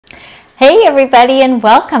Hey everybody and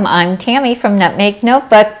welcome. I'm Tami from Nutmeg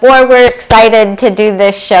Notebook. Boy, we're excited to do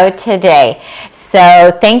this show today.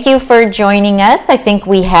 So thank you for joining us. I think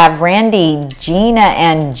we have Randy, Gina,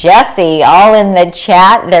 and Jesse all in the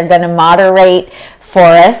chat. They're going to moderate for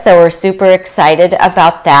us, so we're super excited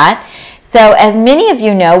about that. So as many of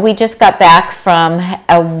you know, we just got back from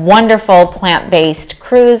a wonderful plant-based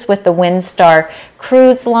cruise with the Windstar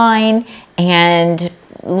Cruise line, and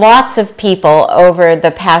lots of people over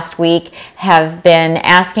the past week have been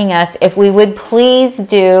asking us if we would please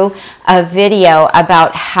do a video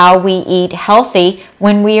about how we eat healthy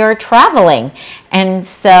when we are traveling. And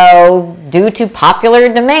so due to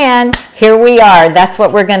popular demand, here we are. That's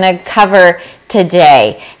what we're going to cover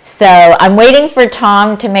today. So I'm waiting for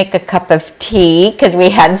Tom to make a cup of tea because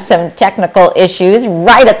we had some technical issues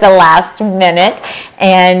right at the last minute,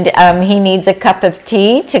 and he needs a cup of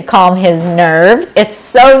tea to calm his nerves. It's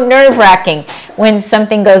so nerve-wracking when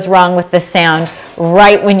something goes wrong with the sound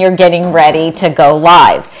right when you're getting ready to go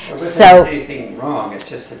live. There wasn't anything wrong, it's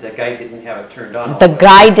just that the guy didn't have it turned on all the way. The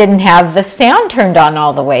guy didn't have the sound turned on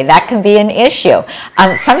all the way. That can be an issue.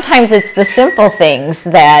 Sometimes it's the simple things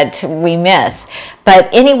that we miss. But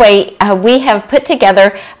anyway, we have put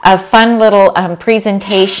together a fun little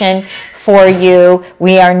presentation for you.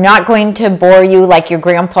 We are not going to bore you like your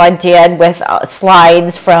grandpa did with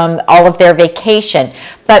slides from all of their vacation.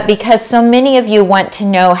 But because so many of you want to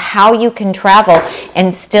know how you can travel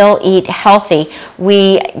and still eat healthy,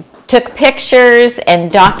 we took pictures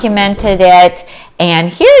and documented it. And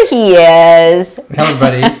here he is. Hello,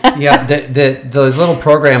 everybody. Yeah, the little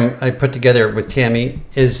program I put together with Tami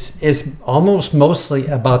is almost mostly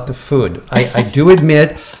about the food. I do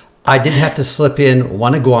admit I did have to slip in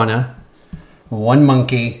one iguana, one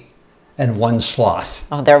monkey, and one sloth.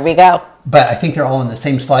 Oh, there we go. But I think they're all in the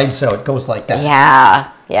same slide, so it goes like that.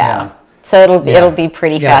 Yeah. So it'll be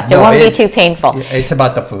pretty fast. It won't be too painful. It's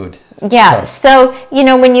about the food. Yeah, so you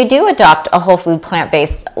know, when you do adopt a whole food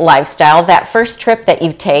plant-based lifestyle, that first trip that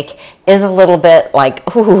you take is a little bit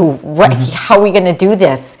like, ooh, how are we going to do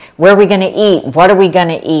this? Where are we going to eat? What are we going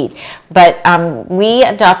to eat? But we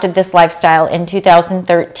adopted this lifestyle in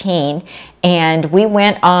 2013, and we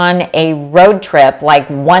went on a road trip like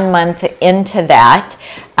 1 month into that,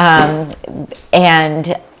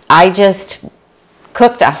 and I just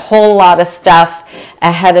cooked a whole lot of stuff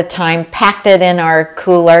ahead of time, packed it in our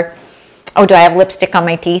cooler. Oh, do I have lipstick on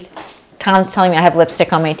my teeth? Tom's telling me I have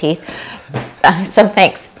lipstick on my teeth. So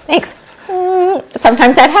thanks.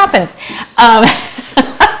 Sometimes that happens.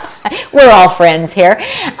 We're all friends here.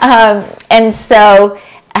 And so,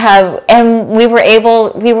 and we were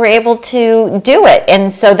able to do it.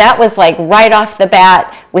 And so that was like right off the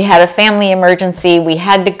bat. We had a family emergency. We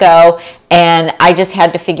had to go, and I just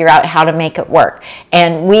had to figure out how to make it work.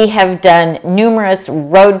 And we have done numerous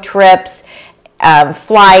road trips,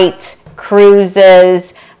 flights,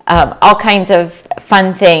 cruises, all kinds of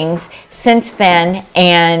fun things since then,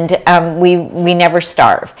 and we never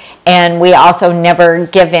starve, and we also never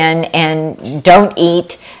give in and don't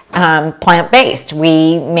eat plant-based.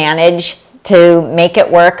 We manage to make it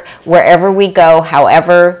work wherever we go,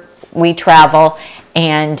 however we travel,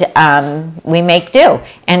 and we make do.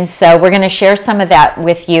 And so we're going to share some of that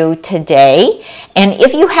with you today. And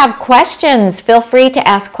if you have questions, feel free to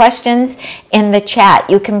ask questions in the chat.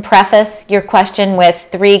 You can preface your question with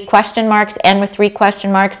 3 question marks and with 3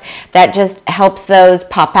 question marks. That just helps those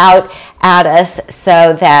pop out at us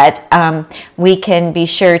so that we can be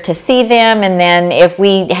sure to see them. And then if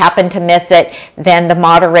we happen to miss it, then the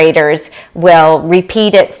moderators will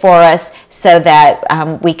repeat it for us so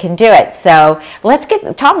that we can do it. So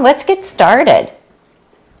Tom, let's get started.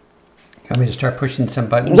 You want me to start pushing some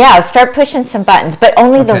buttons? Yeah, start pushing some buttons, but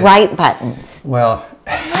only the right buttons. Well,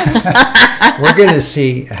 we're going to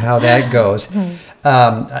see how that goes.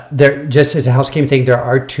 There, just as a housekeeping thing, there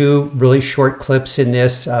are 2 really short clips in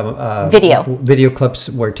this video clips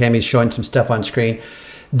where Tami's showing some stuff on screen.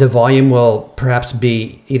 The volume will perhaps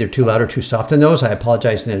be either too loud or too soft in those. I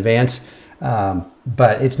apologize in advance,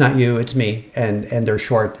 but it's not you, it's me, and they're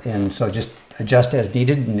short, and so just adjust as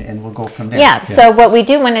needed, and we'll go from there. Yeah, so what we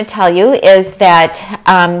do want to tell you is that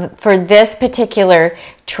for this particular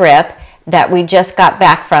trip that we just got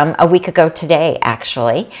back from a week ago today,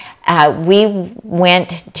 actually, we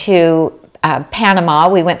went to Panama.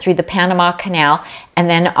 We went through the Panama Canal, and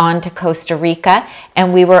then on to Costa Rica.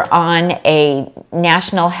 And we were on a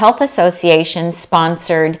National Health Association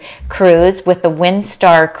sponsored cruise with the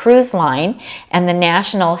Windstar Cruise line. And the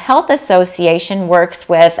National Health Association works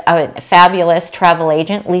with a fabulous travel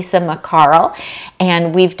agent, Lisa McCarl.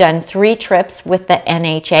 And we've done 3 trips with the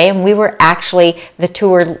NHA, and we were actually the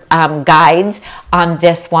tour guides on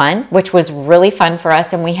this one, which was really fun for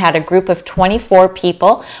us. And we had a group of 24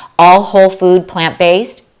 people, all whole food,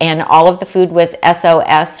 plant-based, and all of the food was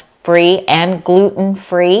SOS free and gluten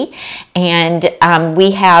free. And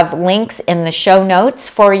we have links in the show notes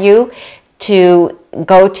for you to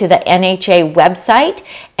go to the NHA website,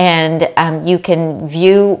 and you can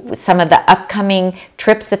view some of the upcoming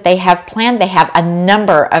trips that they have planned. They have a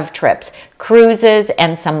number of trips, cruises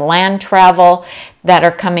and some land travel that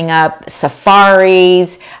are coming up,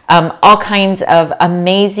 safaris, all kinds of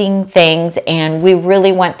amazing things. And we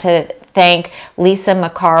really want to thank Lisa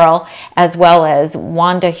McCarl as well as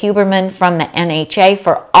Wanda Huberman from the NHA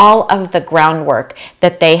for all of the groundwork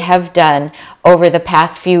that they have done over the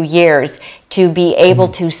past few years to be able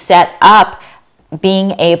to set up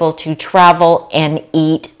being able to travel and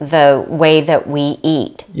eat the way that we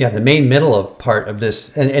eat. Yeah, the main middle part of this,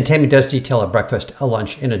 and Tami does detail a breakfast, a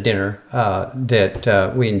lunch, and a dinner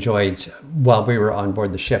that we enjoyed while we were on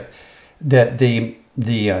board the ship.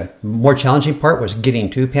 The more challenging part was getting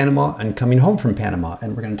to Panama and coming home from Panama,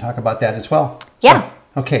 and we're going to talk about that as well. Yeah.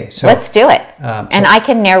 So, okay, so let's do it. And I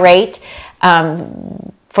can narrate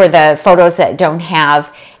for the photos that don't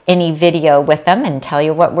have any video with them and tell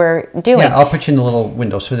you what we're doing. Yeah, I'll put you in the little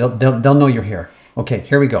window so they'll know you're here. Okay,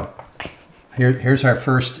 here we go. Here's our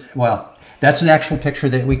first. Well, that's an actual picture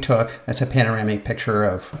that we took. That's a panoramic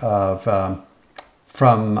picture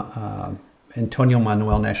from Antonio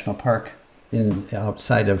Manuel National Park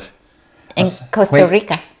outside of Costa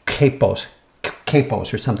Rica. Capos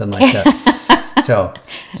or something like that.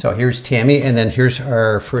 So here's Tami, and then here's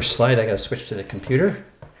our first slide. I got to switch to the computer,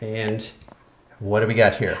 and what do we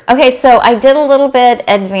got here? Okay, so I did a little bit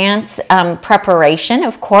advanced preparation,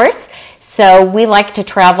 of course. So we like to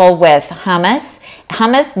travel with hummus.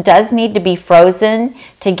 Hummus does need to be frozen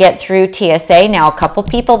to get through TSA. Now, a couple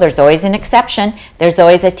people, there's always an exception. There's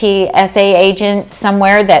always a TSA agent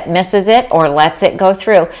somewhere that misses it or lets it go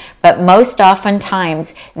through. But most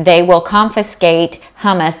oftentimes, they will confiscate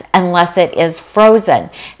hummus unless it is frozen.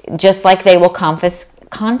 Just like they will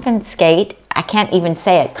confiscate, I can't even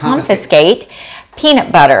say it, confiscate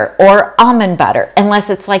peanut butter or almond butter unless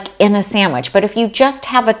it's like in a sandwich. But if you just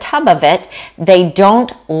have a tub of it, they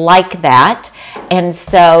don't like that, and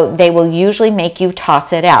so they will usually make you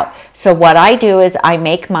toss it out. So what I do is I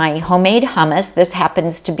make my homemade hummus. This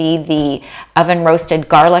happens to be the oven roasted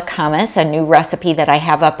garlic hummus, a new recipe that I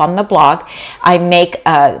have up on the blog. I make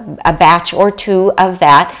a batch or 2 of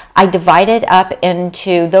that. I divide it up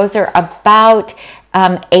into, those are about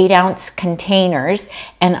 8-ounce containers,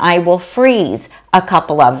 and I will freeze a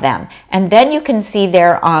couple of them. And then you can see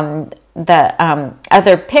there on the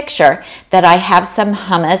other picture that I have some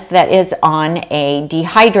hummus that is on a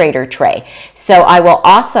dehydrator tray. So I will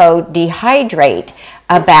also dehydrate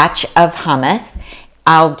a batch of hummus.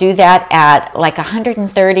 I'll do that at like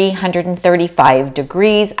 130, 135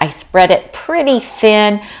 degrees. I spread it pretty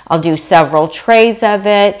thin. I'll do several trays of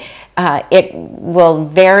it. It will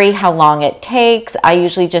vary how long it takes. I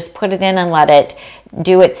usually just put it in and let it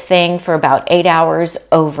do its thing for about 8 hours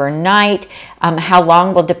overnight. How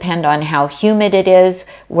long will depend on how humid it is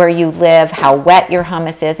where you live, how wet your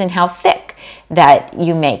hummus is, and how thick that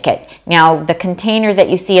you make it. Now, the container that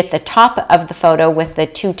you see at the top of the photo with the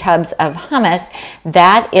 2 tubs of hummus,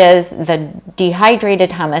 that is the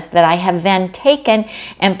dehydrated hummus that I have then taken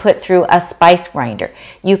and put through a spice grinder.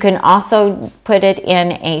 You can also put it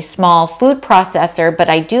in a small food processor, but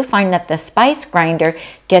I do find that the spice grinder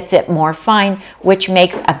gets it more fine, which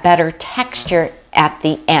makes a better texture at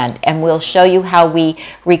the end. And we'll show you how we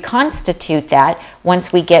reconstitute that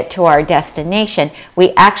once we get to our destination.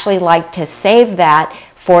 We actually like to save that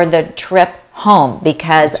for the trip home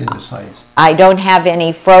because I don't have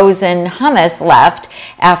any frozen hummus left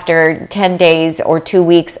after 10 days or 2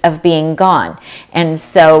 weeks of being gone. And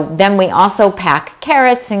so then we also pack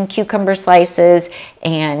carrots and cucumber slices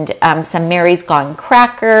and some Mary's Gone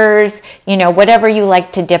crackers, you know, whatever you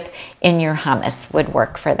like to dip in your hummus would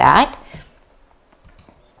work for that.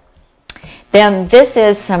 Then this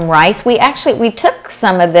is some rice. We took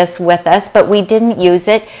some of this with us, but we didn't use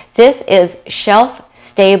it. This is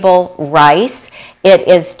shelf-stable rice. It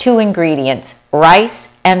is 2 ingredients, rice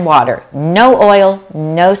and water. No oil,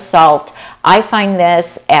 no salt. I find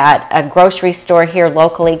this at a grocery store here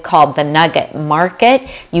locally called the Nugget Market.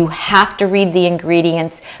 You have to read the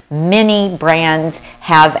ingredients. Many brands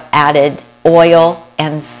have added oil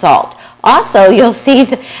and salt. Also, you'll see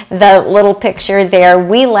the little picture there.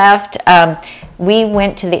 We left, we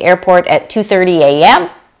went to the airport at 2:30 a.m.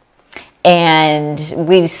 and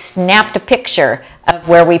we snapped a picture of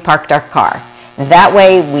where we parked our car. That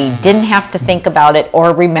way we didn't have to think about it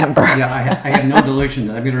or remember. Yeah, I have no delusion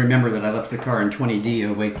that I'm going to remember that I left the car in 20D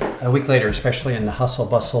a week later, especially in the hustle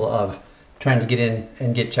bustle of trying to get in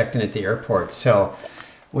and get checked in at the airport. So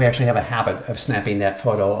we actually have a habit of snapping that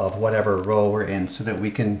photo of whatever row we're in so that we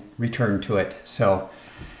can return to it. So,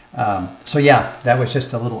 so yeah, that was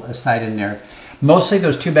just a little aside in there. Mostly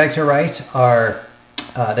those 2 bags of rice are,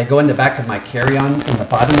 they go in the back of my carry-on, in the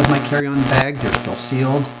bottom of my carry-on bag. They're still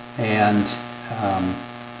sealed, and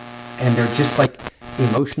they're just like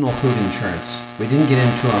emotional food insurance. We didn't get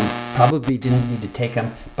into them, probably didn't need to take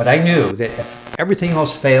them, but I knew that if everything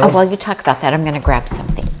else failed... Oh, while you talk about that, I'm going to grab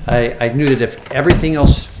something. I knew that if everything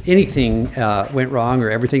else, anything went wrong or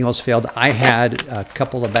everything else failed, I had a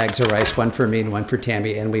couple of bags of rice, one for me and one for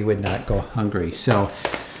Tami, and we would not go hungry. So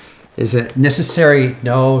is it necessary?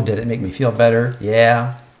 No. Did it make me feel better?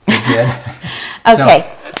 Yeah, it did.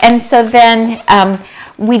 Okay, and so then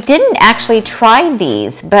we didn't actually try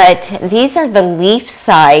these, but these are the Leaf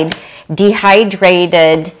Side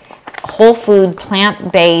dehydrated whole food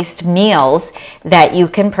plant-based meals that you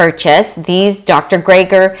can purchase. These, Dr.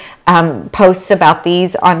 Greger posts about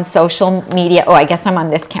these on social media. Oh, I guess I'm on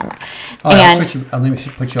this camera. Oh, and let me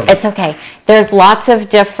put you over. It's okay. There's lots of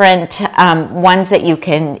different ones that you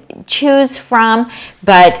can choose from,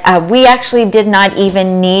 but we actually did not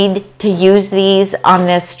even need to use these on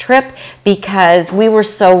this trip because we were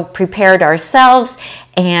so prepared ourselves.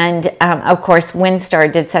 And of course,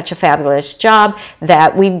 Windstar did such a fabulous job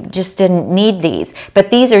that we just didn't need these.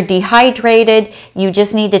 But these are dehydrated. You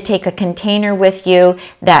just need to take a container with you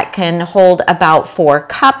that can hold about 4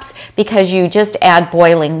 cups because you just add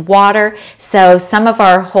boiling water. So some of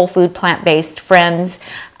our whole food plant-based friends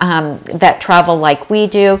that travel like we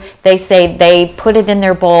do, they say they put it in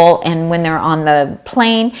their bowl, and when they're on the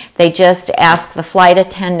plane, they just ask the flight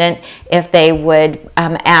attendant if they would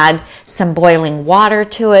add some boiling water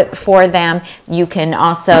to it for them. You can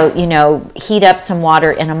also, you know, heat up some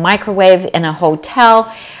water in a microwave in a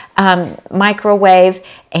hotel microwave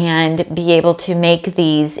and be able to make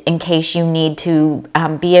these in case you need to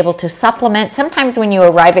be able to supplement. Sometimes when you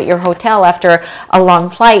arrive at your hotel after a long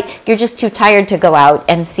flight, you're just too tired to go out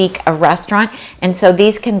and seek a restaurant, and so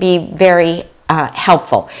these can be very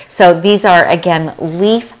helpful. So these are, again,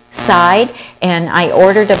 Leaf Side, and I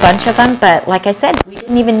ordered a bunch of them, but like I said, we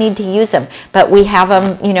didn't even need to use them, but we have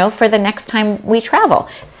them, you know, for the next time we travel.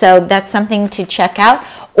 So that's something to check out.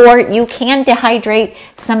 Or you can dehydrate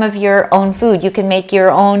some of your own food. You can make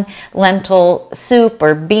your own lentil soup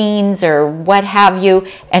or beans or what have you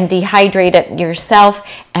and dehydrate it yourself,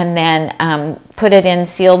 and then put it in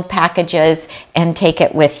sealed packages and take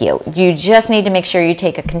it with you. You just need to make sure you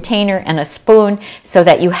take a container and a spoon so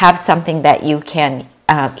that you have something that you can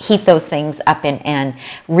heat those things up in and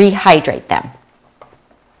rehydrate them.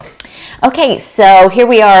 Okay, so here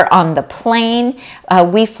we are on the plane.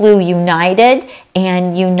 We flew United,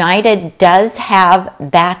 and United does have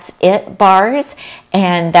That's It bars,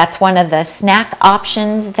 and that's one of the snack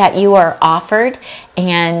options that you are offered.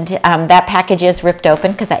 And that package is ripped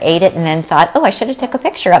open because I ate it and then thought, oh, I should have took a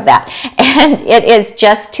picture of that. And it is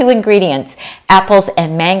just 2 ingredients, apples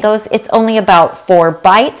and mangoes. It's only about 4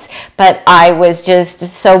 bites, but I was just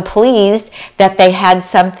so pleased that they had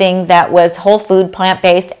something that was whole food,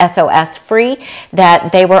 plant-based, SOS free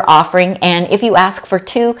that they were offering. And if you ask for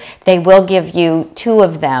 2, they will give you 2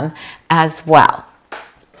 of them as well.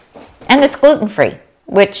 And it's gluten-free,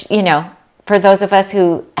 which, you know, for those of us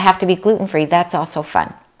who have to be gluten-free, that's also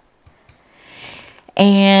fun.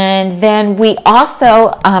 And then we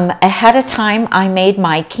also, ahead of time, I made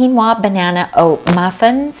my quinoa banana oat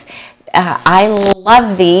muffins. I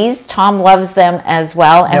love these. Tom loves them as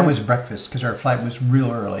well. That was breakfast because our flight was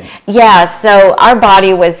real early. Yeah, so our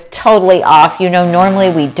body was totally off. You know,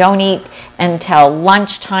 normally we don't eat until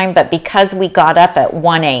lunchtime, but because we got up at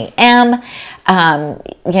 1 a.m.,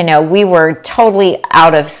 you know, we were totally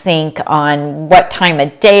out of sync on what time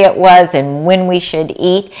of day it was and when we should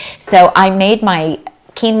eat. So I made my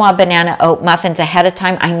quinoa banana oat muffins ahead of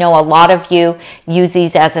time. I know a lot of you use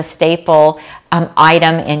these as a staple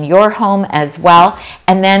item in your home as well.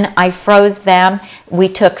 And then I froze them. We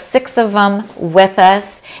took 6 of them with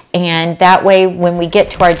us, and that way when we get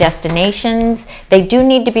to our destinations, they do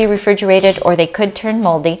need to be refrigerated or they could turn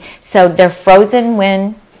moldy. So they're frozen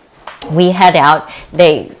when we head out.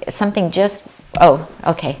 Oh,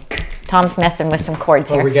 okay. Tom's messing with some cords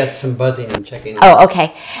here. Oh, we got some buzzing and checking. Oh,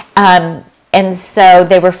 okay. And so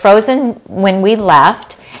they were frozen when we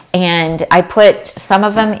left, and I put some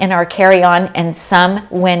of them in our carry-on and some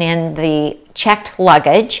went in the checked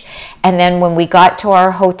luggage. And then when we got to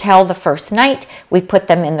our hotel the first night, we put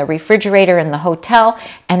them in the refrigerator in the hotel.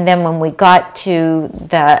 And then when we got to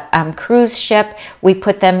the cruise ship, we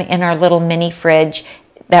put them in our little mini fridge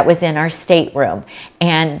that was in our stateroom.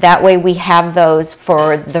 And that way we have those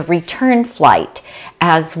for the return flight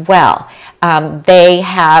as well. They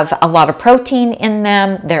have a lot of protein in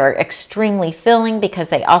them. They're extremely filling because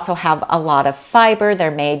they also have a lot of fiber. They're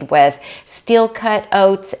made with steel cut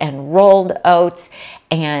oats and rolled oats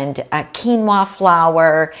and quinoa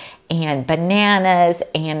flour and bananas.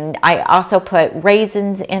 And I also put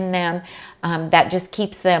raisins in them. That just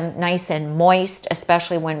keeps them nice and moist,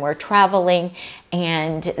 especially when we're traveling.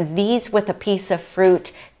 And these with a piece of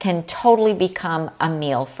fruit can totally become a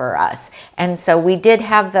meal for us. And so we did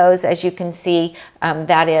have those, as you can see,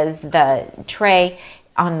 that is the tray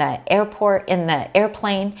on the airport, in the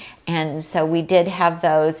airplane. And so we did have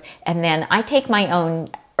those. And then I take my own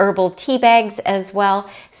herbal tea bags as well,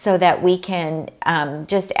 so that we can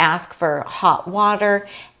just ask for hot water,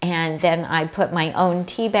 and then I put my own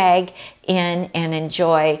tea bag in and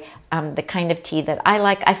enjoy the kind of tea that I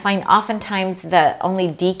like. I find oftentimes the only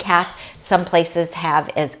decaf some places have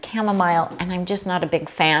is chamomile, and I'm just not a big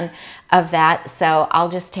fan of that, so I'll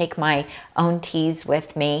just take my own teas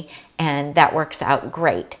with me, and that works out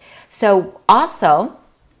great. So also,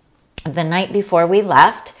 the night before we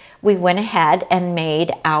left, we went ahead and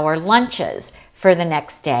made our lunches for the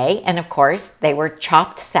next day. And of course, they were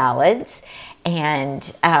chopped salads. And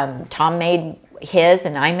Tom made his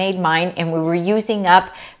and I made mine. And we were using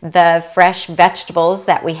up the fresh vegetables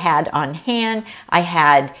that we had on hand. I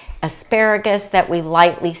had asparagus that we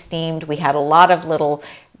lightly steamed. We had a lot of little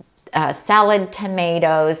salad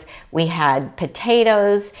tomatoes. We had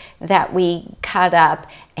potatoes that we cut up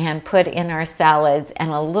and put in our salads, and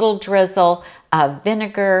a little drizzle of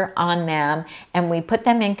vinegar on them. And we put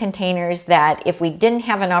them in containers that if we didn't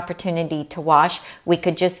have an opportunity to wash, we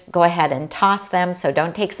could just go ahead and toss them. So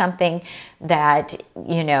don't take something that,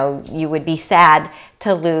 you know, you would be sad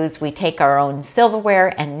to lose. We take our own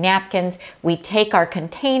silverware and napkins. We take our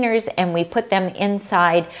containers and we put them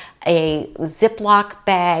inside a Ziploc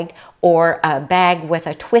bag or a bag with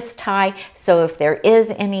a twist tie. So if there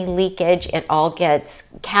is any leakage, it all gets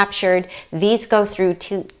captured. These go through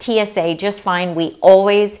TSA just fine. We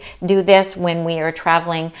always do this when we are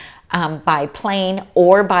traveling by plane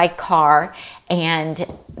or by car. And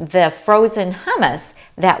the frozen hummus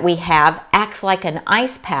that we have acts like an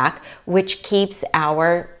ice pack, which keeps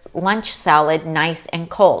our lunch salad nice and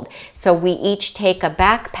cold. So we each take a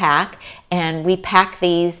backpack and we pack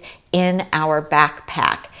these in our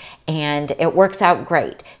backpack, and it works out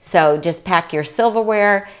great. So just pack your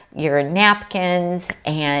silverware, your napkins,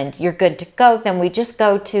 and you're good to go. Then we just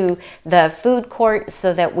go to the food court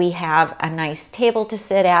so that we have a nice table to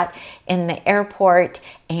sit at in the airport,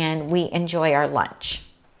 and we enjoy our lunch.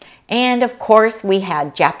 And of course, we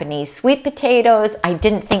had Japanese sweet potatoes. I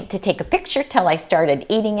didn't think to take a picture till I started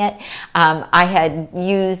eating it. I had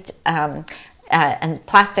used a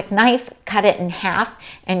plastic knife, cut it in half,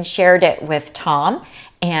 and shared it with Tom.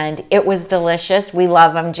 And it was delicious. We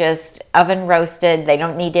love them just oven roasted. They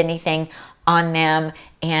don't need anything on them.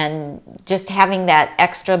 And just having that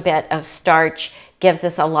extra bit of starch gives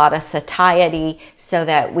us a lot of satiety so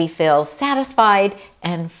that we feel satisfied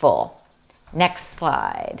and full. Next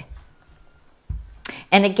slide.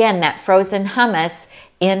 And again, that frozen hummus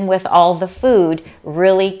in with all the food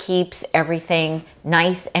really keeps everything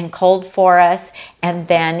nice and cold for us. And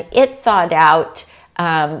then it thawed out.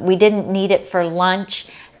 We didn't need it for lunch,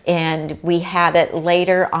 and we had it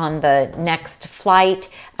later on the next flight.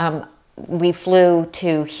 We flew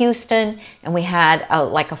to Houston, and we had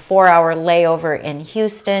like a 4-hour layover in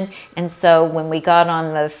Houston. And so when we got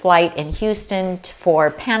on the flight in Houston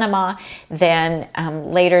for Panama, then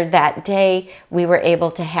later that day, we were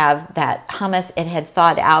able to have that hummus. It had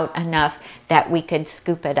thawed out enough that we could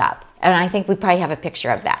scoop it up. And I think we probably have a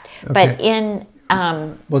picture of that. Okay. But in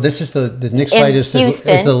well, this is the next slide is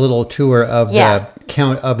the little tour of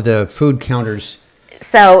the food counters.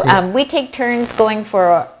 So we take turns going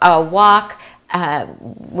for a walk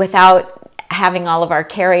without having all of our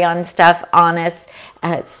carry-on stuff on us.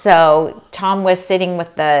 So Tom was sitting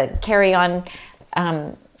with the carry-on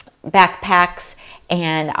backpacks,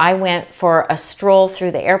 and I went for a stroll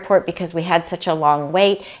through the airport because we had such a long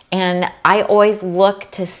wait. And I always look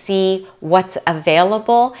to see what's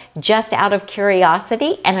available just out of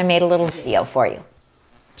curiosity, and I made a little video for you.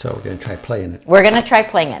 So we're going to try playing it. We're going to try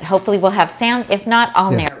playing it. Hopefully we'll have sound. If not,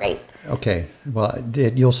 I'll narrate. Okay. Well,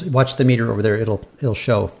 you'll watch the meter over there. It'll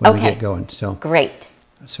show when we get going. So great.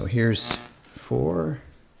 So here's 4.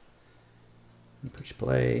 Push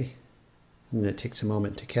play. And it takes a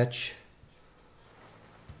moment to catch.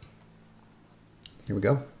 Here we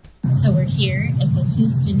go. So we're here at the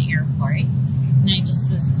Houston airport, and I just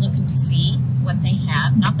was looking to see what they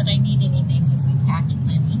have. Not that I need anything because we packed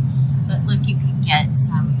plenty, but look, you can get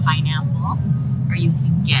some pineapple, or you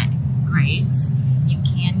can get grapes. You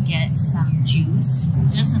can get some juice.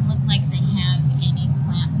 It doesn't look like they have any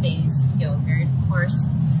plant-based yogurt. Of course,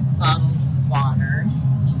 bottled water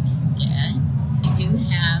you can get. They do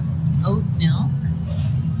have oat milk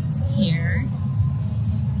here.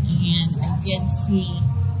 And I did see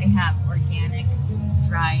they have organic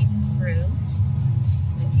dried fruit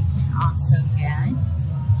that you can also get.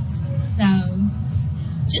 So,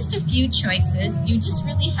 just a few choices. You just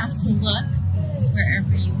really have to look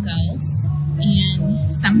wherever you go.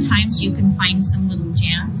 And sometimes you can find some little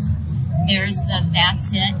gems. There's the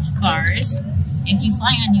That's It bars. If you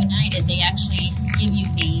fly on United, they actually give you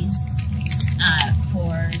these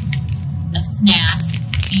for a snack,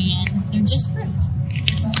 and they're just fruit.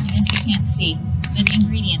 As you can't see, the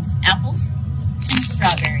ingredients: apples and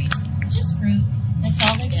strawberries. Just fruit. That's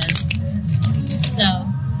all it is. So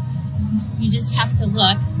you just have to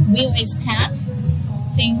look. We always pack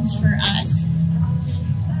things for us,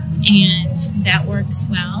 and that works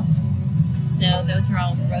well. So those are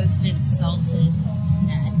all roasted, salted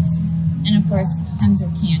nuts, and of course tons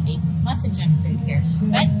of candy. Lots of junk food here,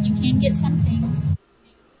 but you can get some things.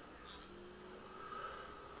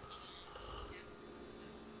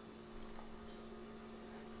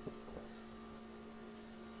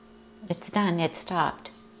 It's done. It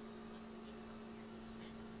stopped.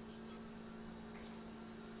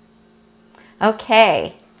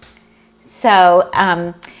 Okay. So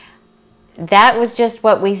that was just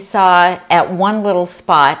what we saw at one little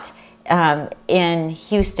spot in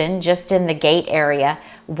Houston, just in the gate area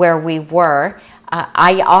where we were.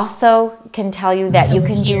 I also can tell you that you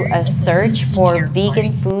can do a search for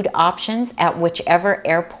vegan food options at whichever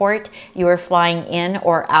airport you are flying in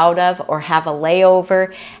or out of or have a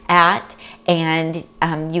layover at. And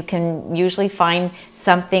you can usually find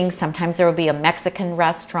something. Sometimes there will be a Mexican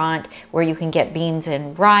restaurant where you can get beans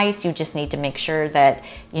and rice. You just need to make sure that,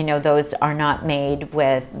 you know, those are not made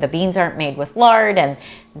with, the beans aren't made with lard, and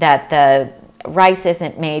that the rice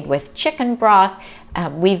isn't made with chicken broth.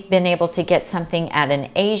 We've been able to get something at an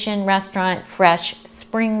Asian restaurant, fresh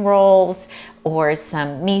spring rolls, or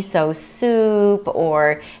some miso soup,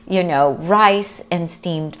 or, you know, rice and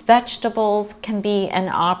steamed vegetables can be an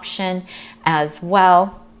option as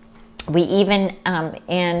well. We even,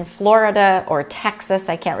 in Florida or Texas,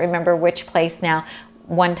 I can't remember which place now,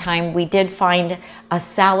 one time we did find a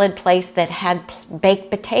salad place that had baked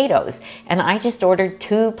potatoes, and I just ordered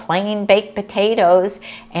 2 plain baked potatoes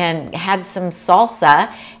and had some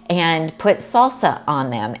salsa and put salsa on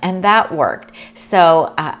them, and that worked.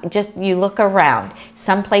 So just you look around.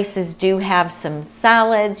 Some places do have some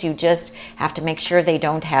salads. You just have to make sure they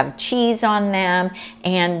don't have cheese on them.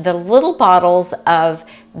 And the little bottles of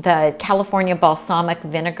the California balsamic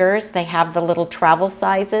vinegars, they have the little travel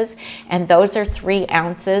sizes, and those are 3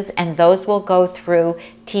 ounces, and those will go through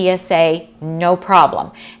TSA no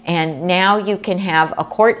problem. And now you can have a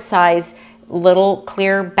quart size little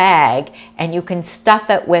clear bag, and you can stuff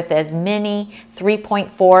it with as many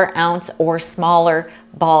 3.4 ounce or smaller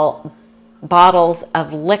bottles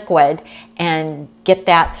of liquid and get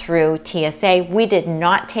that through TSA. We did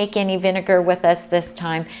not take any vinegar with us this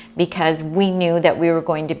time because we knew that we were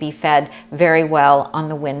going to be fed very well on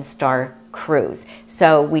the Windstar Cruise.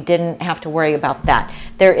 So we didn't have to worry about that.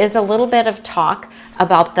 There is a little bit of talk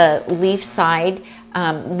about the leaf side.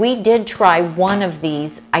 We did try one of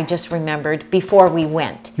these, I just remembered, before we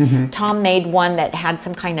went. Tom made one that had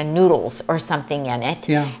some kind of noodles or something in it,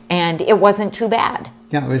 and it wasn't too bad.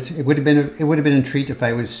 Yeah, it would have been a treat if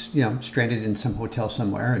I was, you know, stranded in some hotel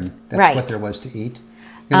somewhere, and that's what there was to eat.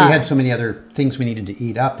 And we had so many other things we needed to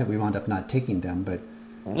eat up that we wound up not taking them, but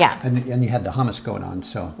yeah. And you had the hummus going on,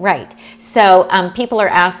 so. Right. So people are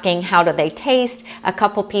asking, how do they taste? A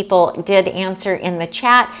couple people did answer in the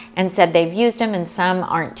chat and said they've used them, and some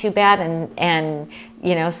aren't too bad, and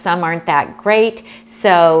you know, some aren't that great.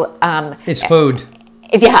 So it's food.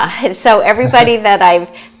 Yeah, so everybody that I've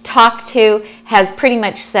talked to has pretty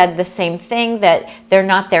much said the same thing, that they're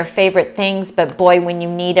not their favorite things, but boy, when you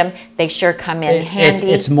need them, they sure come in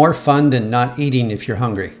handy. It's more fun than not eating if you're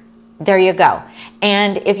hungry. There you go.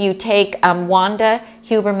 And if you take Wanda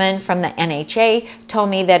Huberman from the NHA told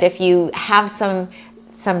me that if you have some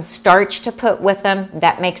starch to put with them,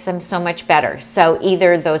 that makes them so much better. So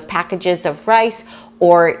either those packages of rice,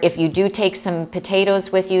 or if you do take some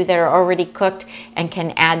potatoes with you that are already cooked and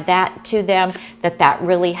can add that to them, that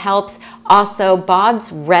really helps. Also,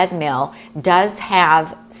 Bob's Red Mill does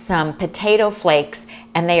have some potato flakes,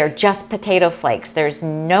 and they are just potato flakes. There's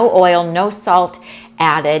no oil, no salt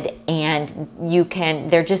added, and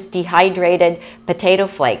they're just dehydrated potato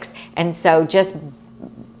flakes. And so just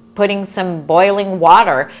putting some boiling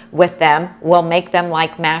water with them will make them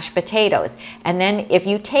like mashed potatoes. And then if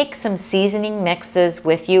you take some seasoning mixes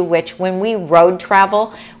with you, which when we road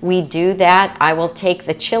travel, we do that. I will take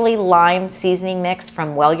the chili lime seasoning mix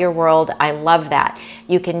from Well Your World. I love that.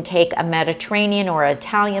 You can take a Mediterranean or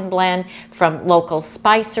Italian blend from local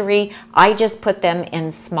spicery. I just put them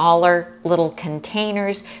in smaller little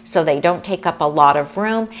containers so they don't take up a lot of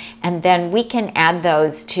room. And then we can add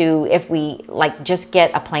those to, if we like just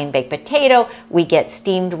get a plain baked potato, we get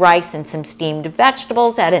steamed rice and some steamed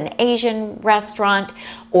vegetables at an Asian restaurant,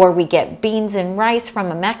 or we get beans and rice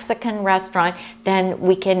from a Mexican restaurant, then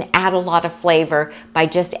we can add a lot of flavor by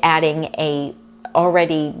just adding a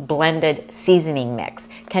already blended seasoning mix.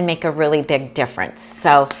 Can make a really big difference.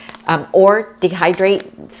 So, or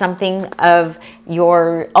dehydrate something of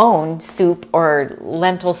your own soup or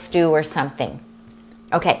lentil stew or something.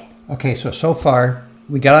 Okay. Okay, so far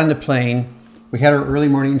we got on the plane, we had our early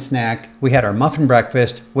morning snack, we had our muffin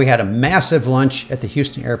breakfast, we had a massive lunch at the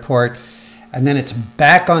Houston airport, and then it's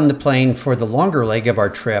back on the plane for the longer leg of our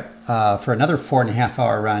trip for another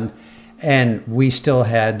 4.5-hour run. And we still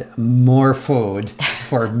had more food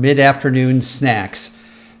for mid-afternoon snacks.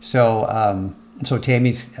 So, so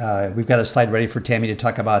Tammy's, we've got a slide ready for Tammy to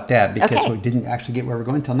talk about that, because we didn't actually get where we're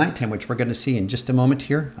going until nighttime, which we're going to see in just a moment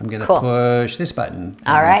here. I'm going to push this button.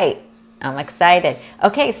 All right. I'm excited.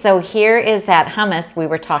 Okay, so here is that hummus we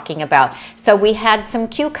were talking about. So we had some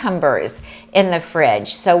cucumbers in the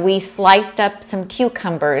fridge. So we sliced up some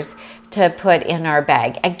cucumbers to put in our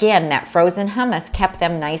bag. Again, that frozen hummus kept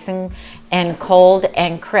them nice and cold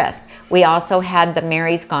and crisp. We also had the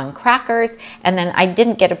Mary's Gone crackers, and then I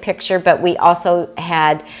didn't get a picture, but we also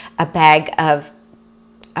had a bag of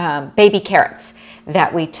baby carrots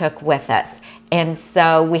that we took with us. And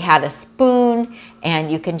so we had a spoon, and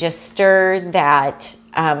you can just stir that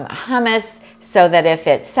hummus so that if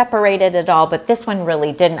it separated at all, but this one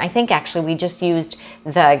really didn't. I think actually we just used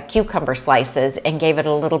the cucumber slices and gave it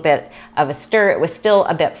a little bit of a stir. It was still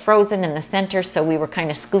a bit frozen in the center, so we were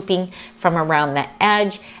kind of scooping from around the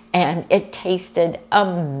edge, and it tasted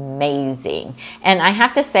amazing. And I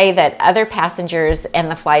have to say that other passengers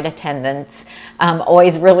and the flight attendants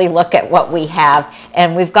always really look at what we have,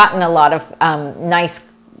 and we've gotten a lot of nice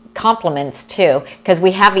compliments too, because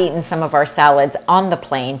we have eaten some of our salads on the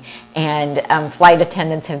plane, and flight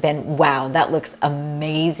attendants have been, wow, that looks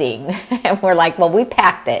amazing. And we're like, well, we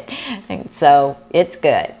packed it, and so it's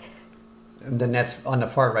good. And then that's on the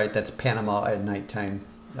far right, that's Panama at nighttime,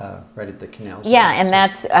 right at the canal. Yeah, and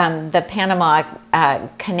that's the Panama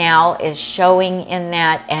Canal is showing in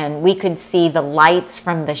that, and we could see the lights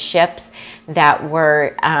from the ships that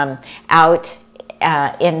were out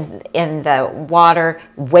in the water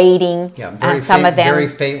waiting. Yeah, some of them very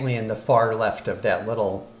faintly in the far left of that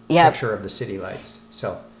little picture of the city lights.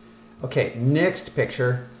 So, okay, next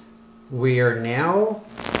picture. We are now,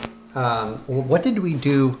 what did we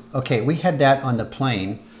do? Okay, we had that on the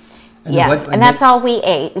plane. And and that's all we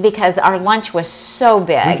ate, because our lunch was so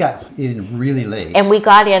big. We got in really late. And we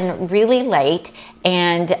got in really late,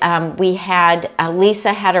 and we had,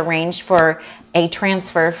 Lisa had arranged for a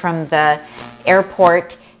transfer from the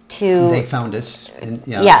airport to... They found us at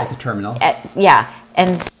the terminal.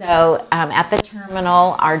 And so at the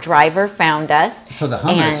terminal, our driver found us. So the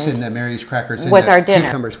hummus and the Mary's crackers and was the our dinner.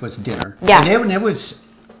 Cucumbers was dinner. Yeah. And it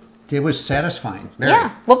was satisfying. Very.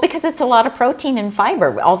 Yeah, well, because it's a lot of protein and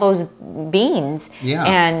fiber, all those beans. Yeah,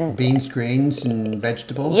 and beans, grains, and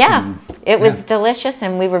vegetables. Yeah, it was delicious,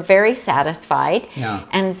 and we were very satisfied. Yeah.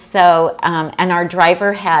 And so, and our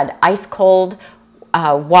driver had ice cold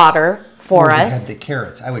water for us. We had the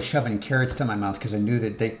carrots. I was shoving carrots to my mouth because I knew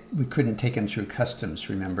that we couldn't take them through customs,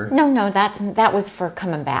 remember? No, that was for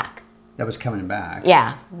coming back. that was coming back.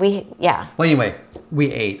 Yeah, Well, anyway,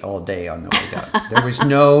 we ate all day on the way down. There was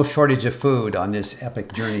no shortage of food on this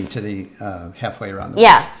epic journey to the halfway around the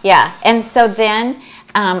world. Yeah. And so then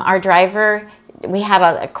our driver, we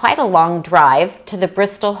had quite a long drive to the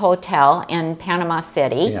Bristol Hotel in Panama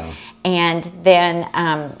City. Yeah. And then,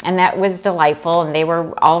 and that was delightful, and they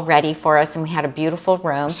were all ready for us, and we had a beautiful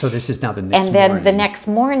room. So this is now the next morning. And then the next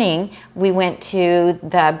morning, we went to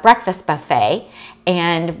the breakfast buffet,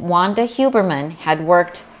 and Wanda Huberman had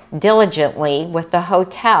worked diligently with the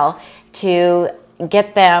hotel to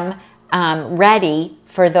get them ready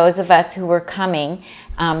for those of us who were coming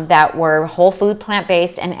that were whole food,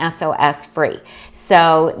 plant-based, and SOS free.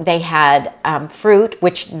 So they had fruit,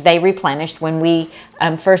 which they replenished when we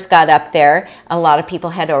first got up there. A lot of people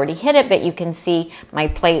had already hit it, but you can see my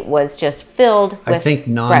plate was just filled with fresh fruit. I think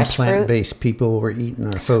non-plant-based people were eating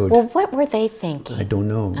our food. Well, what were they thinking? I don't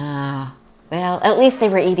know. Well, at least they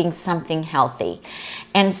were eating something healthy.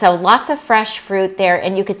 And so lots of fresh fruit there.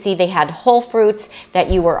 And you could see they had whole fruits that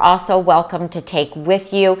you were also welcome to take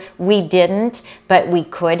with you. We didn't, but we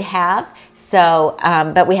could have. So,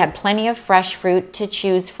 but we had plenty of fresh fruit to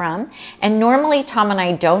choose from. And normally Tom and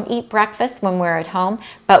I don't eat breakfast when we're at home,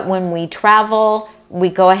 but when we travel, we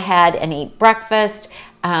go ahead and eat breakfast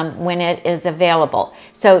when it is available.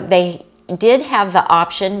 So they did have the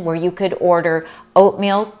option where you could order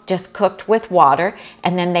oatmeal just cooked with water,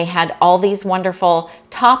 and then they had all these wonderful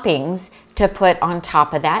toppings to put on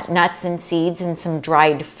top of that, nuts and seeds and some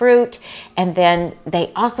dried fruit. And then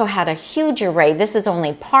they also had a huge array. This is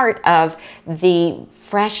only part of the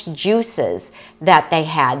fresh juices that they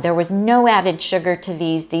had. There was no added sugar to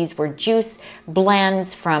these. These were juice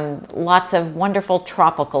blends from lots of wonderful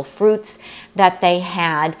tropical fruits that they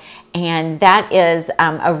had. And that is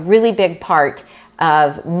a really big part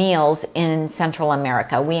of meals in Central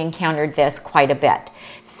America. We encountered this quite a bit.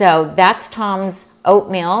 So that's Tom's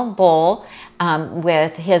oatmeal bowl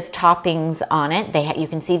with his toppings on it. You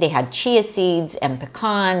can see they had chia seeds and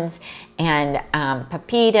pecans and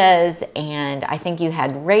pepitas, and I think you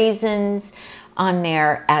had raisins on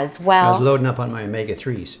there as well. I was loading up on my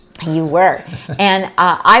omega-3s. You were. And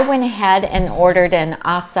I went ahead and ordered an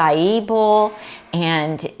acai bowl,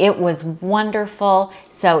 and it was wonderful.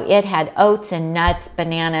 So it had oats and nuts,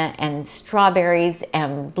 banana and strawberries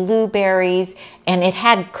and blueberries, and it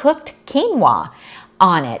had cooked quinoa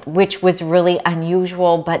on it, which was really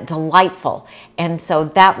unusual but delightful. And so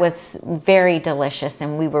that was very delicious,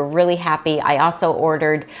 and we were really happy. I also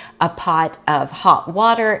ordered a pot of hot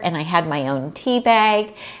water, and I had my own tea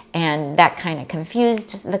bag, and that kind of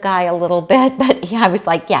confused the guy a little bit, but yeah, I was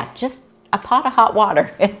like, yeah, just a pot of hot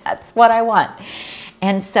water. That's what I want.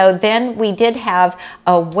 And so then we did have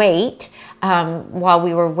a wait while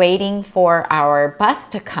we were waiting for our bus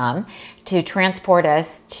to come to transport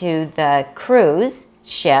us to the cruise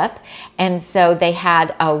ship. And so they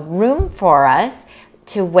had a room for us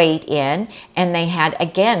to wait in, and they had,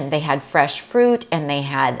 again, they had fresh fruit, and they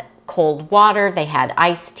had cold water, they had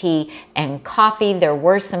iced tea and coffee. There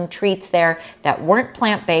were some treats there that weren't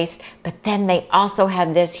plant-based, but then they also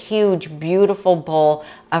had this huge, beautiful bowl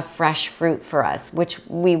of fresh fruit for us, which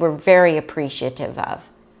we were very appreciative of.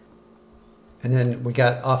 And then we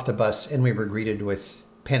got off the bus and we were greeted with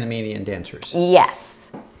Panamanian dancers. Yes.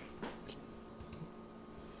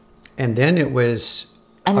 And then it was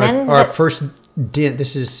our first dinner.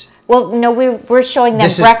 This is... Well, no, we're showing them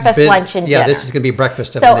breakfast, lunch, and dinner. Yeah, this is going to be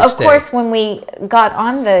breakfast of the So, next of course, when we got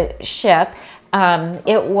on the ship,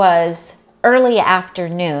 it was early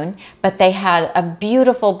afternoon, but they had a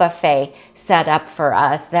beautiful buffet set up for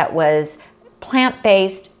us that was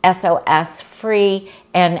plant-based, SOS-free,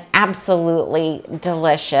 and absolutely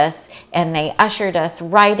delicious. And they ushered us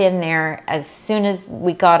right in there as soon as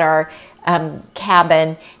we got our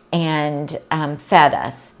cabin and fed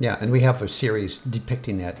us. Yeah, and we have a series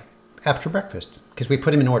depicting that after breakfast, because we put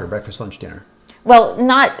them in order: breakfast, lunch, dinner. Well,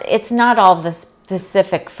 it's not all the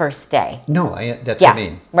specific first day. No, that's what I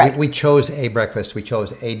mean. Right. We chose a breakfast, we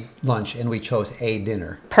chose a lunch, and we chose a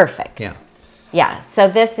dinner. Perfect. Yeah. Yeah, so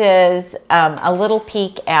this is a little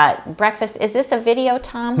peek at breakfast. Is this a video,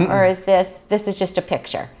 Tom, or is this is just a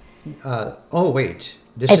picture? Oh, wait.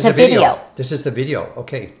 This It's is a video. This is the video.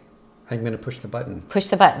 Okay. I'm going to push the button. Push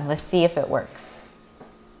the button. Let's see if it works.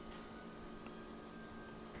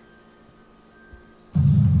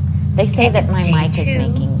 They say that my mic is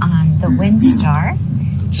making... on the Windstar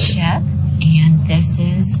ship, and this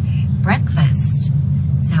is breakfast.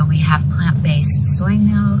 So we have plant-based soy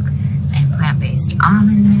milk and plant-based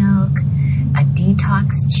almond milk, a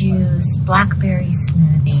detox juice, blackberry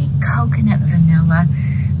smoothie, coconut vanilla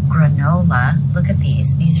granola. Look at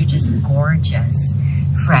these. These are just gorgeous.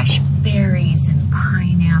 Fresh berries and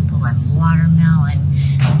pineapple and watermelon,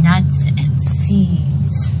 nuts and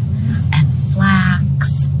seeds and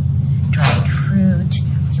flax, dried fruit.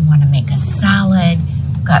 If you want to make a salad,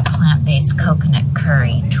 we've got plant-based coconut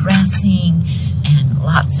curry dressing and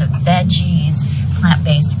lots of veggies,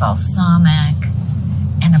 plant-based balsamic,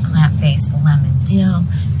 and a plant-based lemon dill,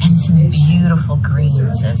 and some beautiful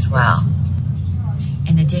greens as well.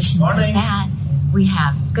 In addition to that, we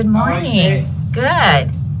have, good morning,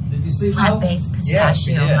 good, plant-based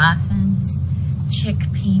pistachio muffins,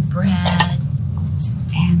 chickpea bread,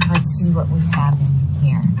 and let's see what we have in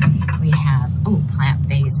here. We have,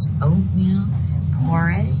 plant-based oatmeal,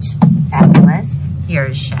 porridge, fabulous.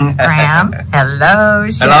 Here's Chef Graham. Hello,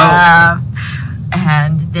 Chef. Hello.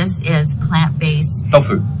 And this is plant-based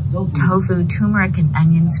tofu, turmeric and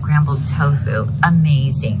onion scrambled tofu.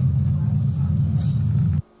 Amazing.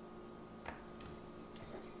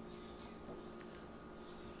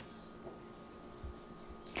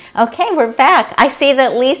 Okay, we're back. I see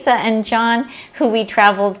that Lisa and John, who we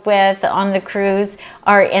traveled with on the cruise,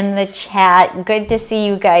 are in the chat. Good to see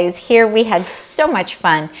you guys here. We had so much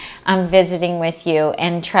fun visiting with you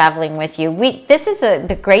and traveling with you. This is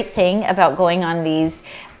the great thing about going on these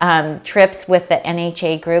trips with the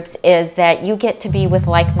NHA groups, is that you get to be with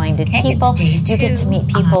like-minded people. You get to meet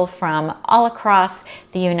people from all across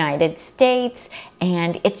the United States,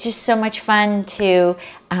 and it's just so much fun to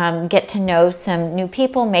get to know some new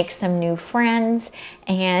people, make some new friends,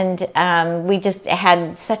 and we just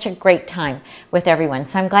had such a great time with everyone.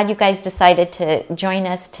 So I'm glad you guys decided to join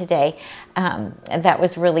us today. That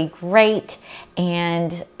was really great.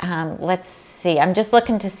 And let's see, I'm just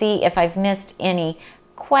looking to see if I've missed any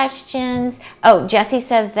questions. Oh, Jesse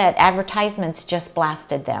says that advertisements just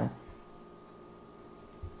blasted them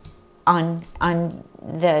on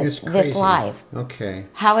this live. Okay.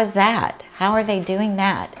 How is that? How are they doing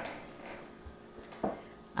that?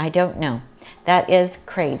 I don't know. That is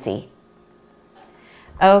crazy.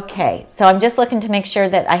 Okay, so I'm just looking to make sure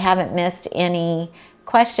that I haven't missed any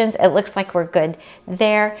questions. It looks like we're good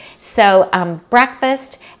there. So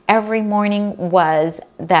breakfast every morning was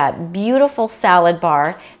that beautiful salad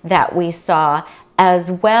bar that we saw,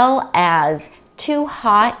 as well as 2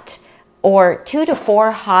 to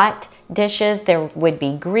 4 hot dishes. There would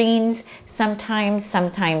be greens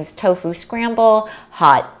sometimes tofu scramble,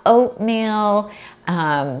 hot oatmeal,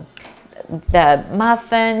 the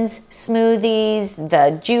muffins, smoothies,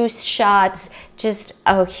 the juice shots, just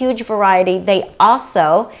a huge variety. They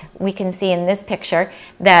also, we can see in this picture,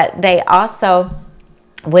 that they also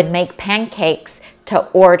would make pancakes to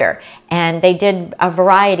order, and they did a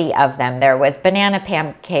variety of them. There was banana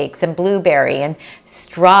pancakes and blueberry and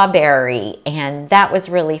strawberry, and that was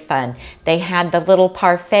really fun. They had the little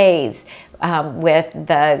parfaits with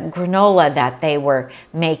the granola that they were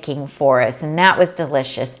making for us, and that was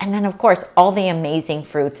delicious. And then of course all the amazing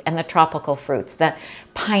fruits and the tropical fruits, the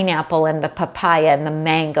pineapple and the papaya and the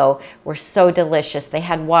mango were so delicious. They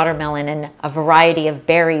had watermelon and a variety of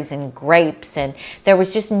berries and grapes, and there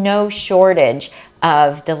was just no shortage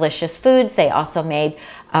of delicious foods. They also made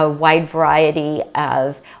a wide variety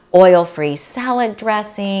of oil-free salad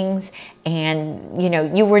dressings, and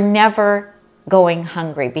you were never going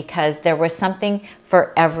hungry because there was something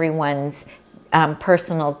for everyone's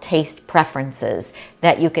personal taste preferences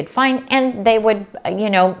that you could find, and they would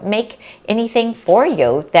make anything for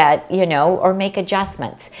you that or make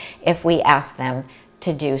adjustments if we asked them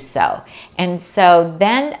to do so. And so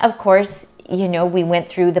then of course we went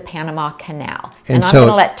through the Panama Canal, and I'm going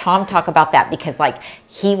to let Tom talk about that because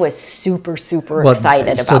he was super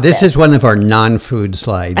excited about so this is one of our non-food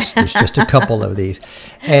slides. There's just a couple of these,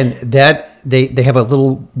 and that they have a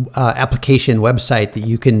little application website that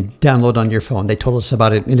you can download on your phone. They told us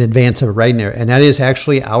about it in advance of right there, and that is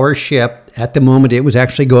actually our ship. At the moment, it was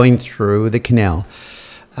actually going through the canal.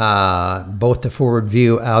 Both the forward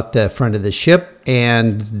view out the front of the ship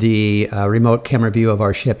and the remote camera view of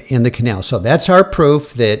our ship in the canal. So that's our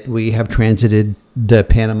proof that we have transited the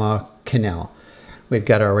Panama Canal. We've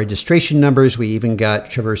got our registration numbers. We even got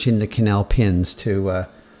traversing the canal pins to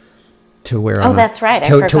wear on that's right.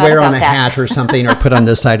 to wear on a hat or something, or put on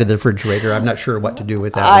the side of the refrigerator. I'm not sure what to do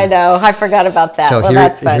with that. I know. I forgot about that. So well,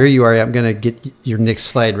 that's fun. Here you are. I'm going to get your next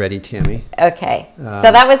slide ready, Tammy. Okay. So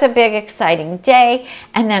that was a big, exciting day.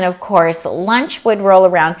 And then, of course, lunch would roll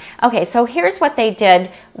around. Okay. So here's what they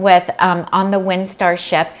did with on the Windstar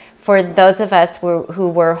ship for those of us who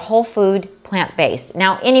were whole food, plant-based.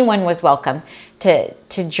 Now, anyone was welcome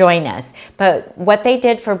to join us. But what they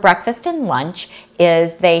did for breakfast and lunch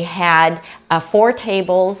is they had 4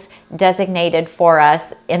 tables designated for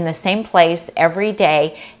us in the same place every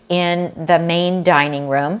day in the main dining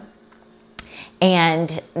room.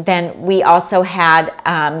 And then we also had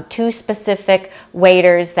 2 specific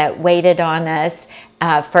waiters that waited on us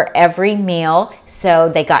for every meal.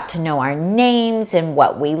 So they got to know our names and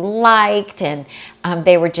what we liked, and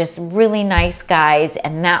they were just really nice guys,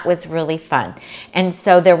 and that was really fun. And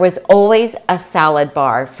so there was always a salad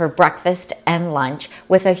bar for breakfast and lunch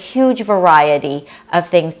with a huge variety of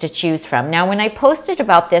things to choose from. Now, when I posted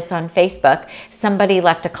about this on Facebook, somebody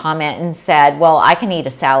left a comment and said, well, I can eat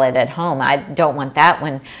a salad at home. I don't want that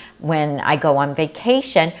when I go on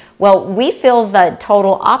vacation. Well, we feel the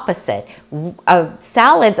total opposite.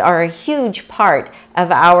 Salads are a huge part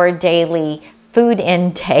of our daily food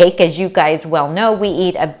intake. As you guys well know, we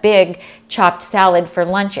eat a big chopped salad for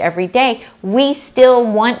lunch every day. We still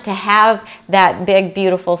want to have that big,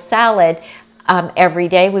 beautiful salad every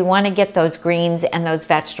day. We want to get those greens and those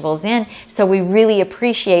vegetables in. So we really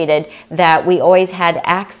appreciated that we always had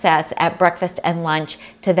access at breakfast and lunch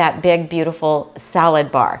to that big, beautiful salad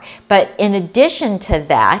bar. But in addition to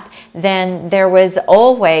that, then there was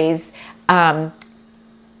always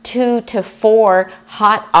 2 to 4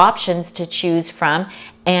 hot options to choose from.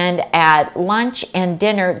 And at lunch and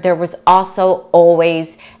dinner, there was also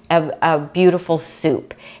always a beautiful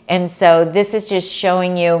soup. And so this is just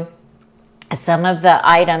showing you some of the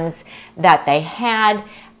items that they had.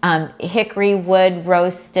 Hickory wood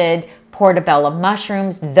roasted portobello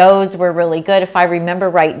mushrooms. Those were really good. If I remember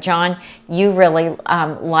right, John, you really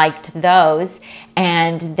liked those.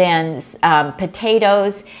 And then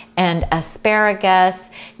potatoes and asparagus.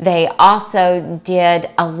 They also did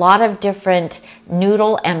a lot of different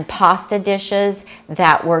noodle and pasta dishes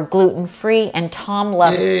that were gluten-free, and Tom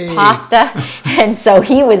loves pasta, and so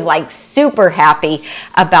he was like super happy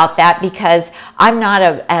about that, because I'm not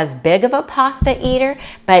as big of a pasta eater,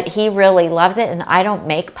 but he really loves it, and I don't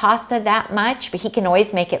make pasta that much, but he can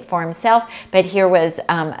always make it for himself. But here was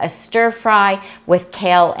a stir fry with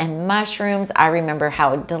kale and mushrooms. I remember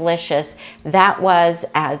how delicious that was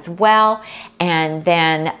as well. And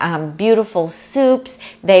then beautiful soups.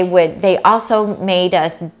 They also made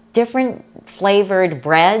us different flavored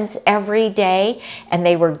breads every day, and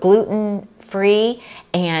they were gluten free,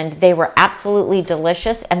 and they were absolutely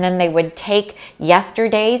delicious. And then they would take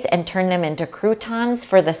yesterday's and turn them into croutons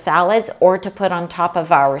for the salads, or to put on top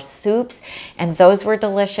of our soups, and those were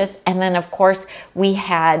delicious. And then of course we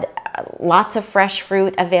had lots of fresh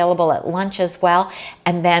fruit available at lunch as well,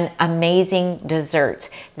 and then amazing desserts.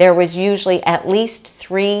 There was usually at least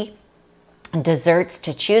 3 desserts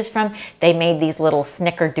to choose from. They made these little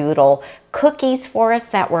snickerdoodle cookies for us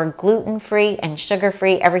that were gluten-free and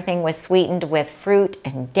sugar-free. Everything was sweetened with fruit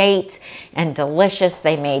and dates and delicious.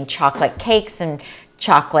 They made chocolate cakes and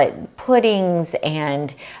chocolate puddings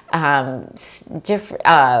and different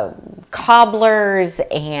cobblers,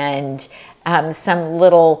 and some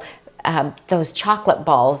little those chocolate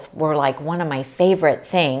balls were like one of my favorite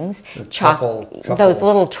things. Those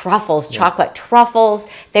little truffles, chocolate truffles,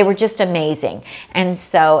 they were just amazing. And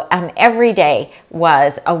so every day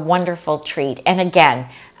was a wonderful treat. And again,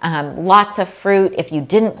 lots of fruit. If you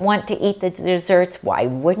didn't want to eat the desserts, why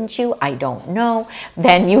wouldn't you? I don't know.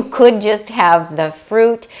 Then you could just have the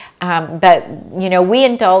fruit. But, you know, we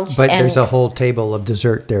indulged. But there's a whole table of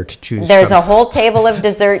dessert there to choose from. There's a whole table of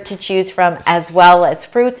dessert to choose from, as well as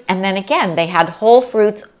fruits. And then again, they had whole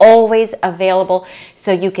fruits always available,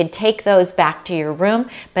 so you could take those back to your room.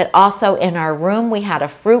 But also in our room, we had a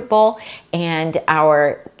fruit bowl, and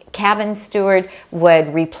our cabin steward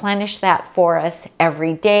would replenish that for us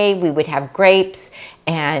every day. We would have grapes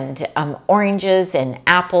and oranges and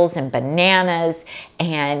apples and bananas,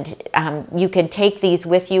 and you could take these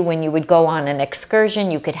with you when you would go on an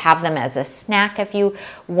excursion. You could have them as a snack if you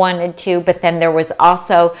wanted to, but then there was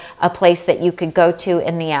also a place that you could go to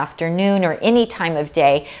in the afternoon or any time of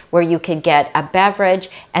day where you could get a beverage,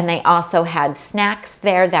 and they also had snacks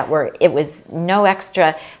there that were, it was no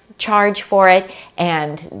extra charge for it,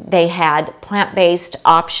 and they had plant-based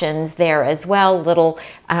options there as well, little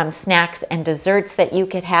snacks and desserts that you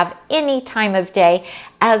could have any time of day,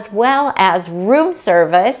 as well as room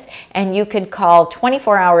service. And you could call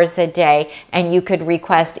 24 hours a day, and you could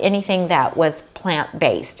request anything that was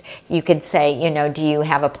plant-based. You could say, you know, do you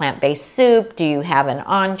have a plant-based soup? Do you have an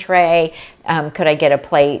entree? Could I get a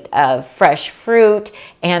plate of fresh fruit?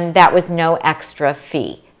 And that was no extra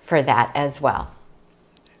fee for that as well.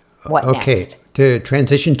 What okay, next? To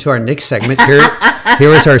transition to our next segment,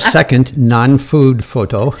 here is our second non-food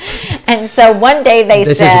photo. And so one day they said...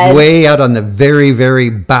 This is way out on the very, very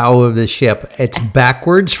bow of the ship. It's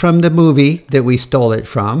backwards from the movie that we stole it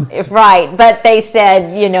from. Right, but they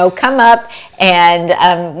said, you know, come up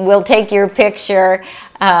and we'll take your picture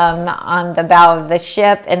on the bow of the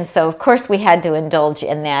ship. And so, of course, we had to indulge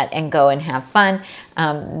in that and go and have fun.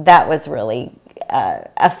 That was really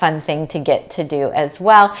a fun thing to get to do as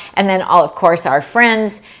well. And then, of course, our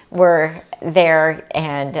friends were there,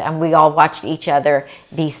 and we all watched each other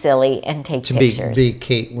be silly and take pictures. Be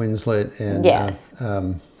Kate Winslet and yes,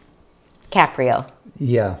 Caprio.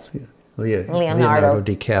 Yeah, Leonardo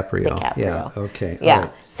DiCaprio. Yeah. Okay. Yeah. All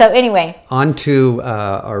right. So anyway, on to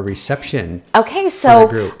our reception. Okay,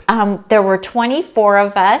 so there were 24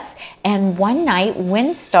 of us, and one night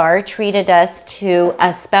Windstar treated us to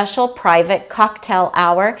a special private cocktail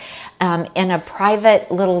hour in a private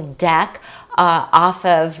little deck off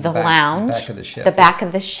of the lounge, the back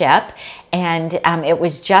of the ship, and it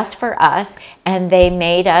was just for us. And they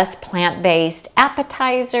made us plant-based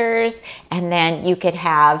appetizers, and then you could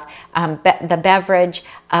have the beverage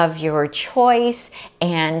of your choice.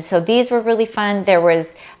 And so these were really fun. There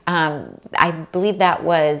was, I believe that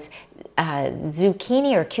was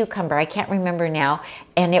zucchini or cucumber, I can't remember now,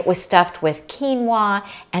 and it was stuffed with quinoa,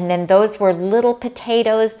 and then those were little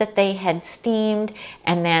potatoes that they had steamed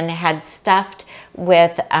and then had stuffed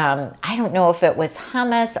with I don't know if it was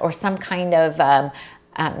hummus or some kind of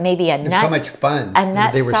maybe a nut. So much fun. A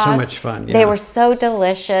nut They were sauce. so much fun. Yeah. They were so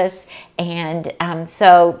delicious, and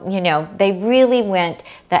so, you know, they really went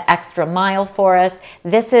the extra mile for us.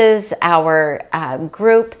 This is our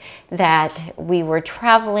group that we were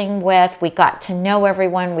traveling with. We got to know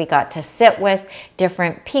everyone. We got to sit with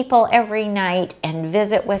different people every night and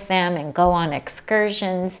visit with them and go on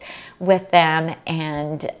excursions with them.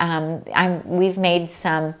 And we've made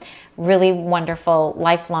some really wonderful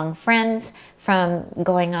lifelong friends from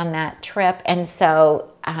going on that trip. And so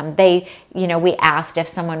we asked if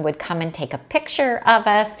someone would come and take a picture of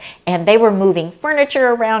us, and they were moving furniture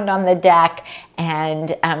around on the deck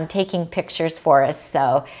and taking pictures for us.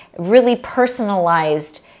 So really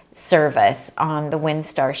personalized service on the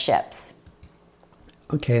Windstar ships.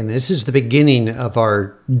 Okay, and this is the beginning of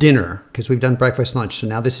our dinner, because we've done breakfast, lunch. So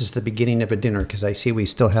now this is the beginning of a dinner, because I see we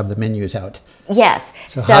still have the menus out. Yes.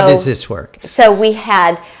 So how does this work? So we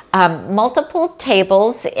had multiple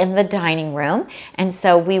tables in the dining room, and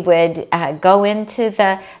so we would go into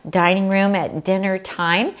the dining room at dinner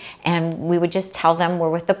time, and we would just tell them we're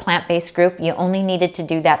with the plant-based group. You only needed to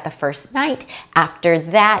do that the first night. After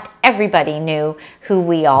that, everybody knew who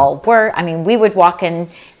we all were. I mean, we would walk in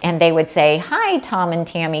and they would say, "Hi, Tom and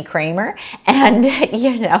Tami Kramer," and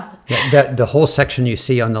you know. Yeah, the whole section you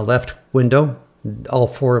see on the left window, all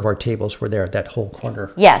four of our tables were there. That whole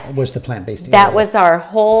corner, yes, was the plant-based area. That was our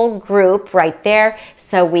whole group right there.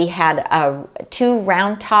 So we had 2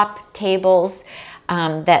 round top tables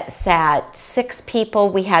that sat 6 people.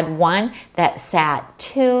 We had one that sat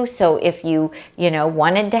 2. So if you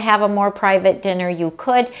wanted to have a more private dinner, you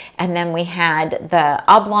could. And then we had the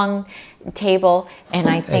oblong table, and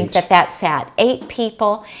I think that sat 8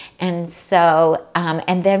 people. And so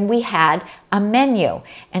and then we had a menu,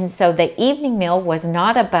 and so the evening meal was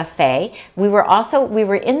not a buffet. We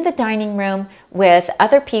were in the dining room with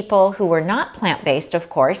other people who were not plant-based, of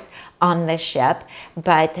course, on the ship,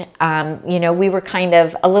 but we were kind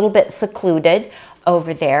of a little bit secluded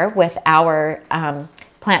over there with our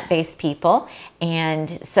plant-based people. And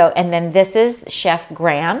then this is Chef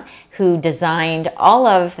Graham, who designed all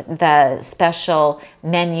of the special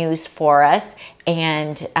menus for us.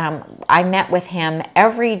 And I met with him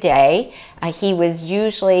every day. He was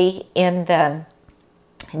usually in the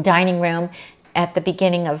dining room at the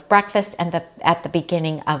beginning of breakfast and at the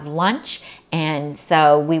beginning of lunch. And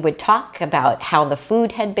so we would talk about how the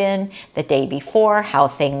food had been the day before, how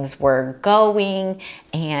things were going,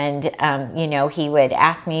 and he would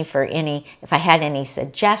ask me for if I had any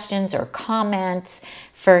suggestions or comments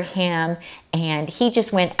for him, and he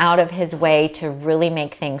just went out of his way to really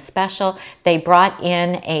make things special. They brought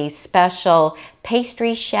in a special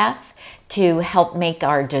pastry chef to help make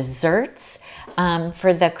our desserts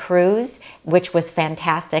for the cruise, which was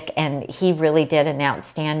fantastic, and he really did an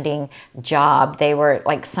outstanding job. They were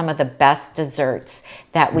like some of the best desserts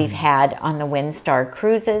that we've had on the Windstar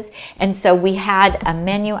cruises. And so we had a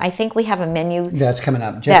menu. I think we have a menu that's coming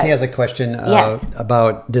up. Jesse has a question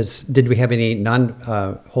about did we have any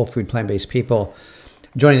non-whole food plant-based people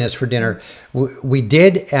joining us for dinner? We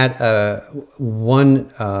did at it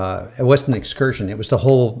wasn't an excursion. It was the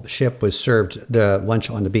whole ship was served the lunch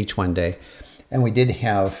on the beach one day. And we did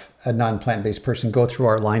have a non-plant-based person go through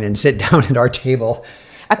our line and sit down at our table.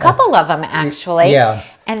 A couple of them, actually. Yeah.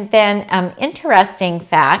 And then, interesting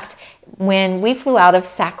fact, when we flew out of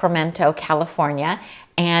Sacramento, California,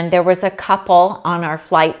 and there was a couple on our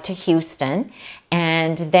flight to Houston,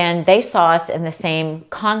 and then they saw us in the same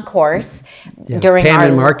concourse during Pam our...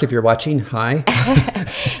 and Mark, if you're watching, hi.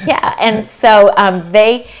 Yeah, and so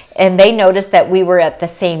they noticed that we were at the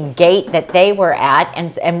same gate that they were at,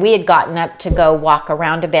 and we had gotten up to go walk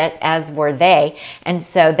around a bit, as were they. And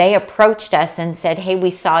so they approached us and said, hey,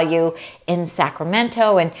 we saw you in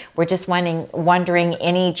Sacramento, and we're just wondering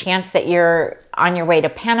any chance that you're on your way to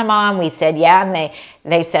Panama? And we said, yeah. And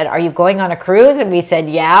they said, are you going on a cruise? And we said,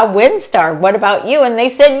 yeah. Windstar, what about you? And they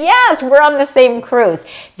said, yes, we're on the same cruise.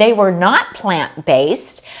 They were not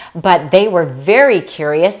plant-based, but they were very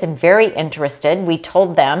curious and very interested. We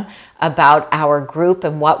told them about our group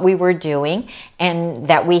and what we were doing, and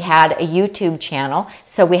that we had a YouTube channel.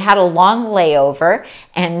 So we had a long layover,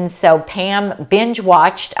 and so Pam binge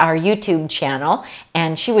watched our YouTube channel,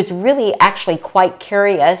 and she was really actually quite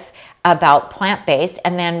curious about plant-based.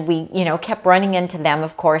 And then we, kept running into them,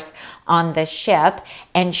 of course, on the ship.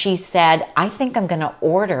 And she said, I think I'm going to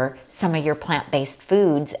order some of your plant-based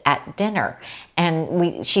foods at dinner.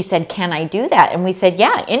 And she said, can I do that? And we said,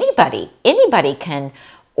 yeah, anybody can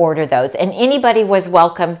order those. And anybody was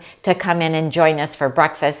welcome to come in and join us for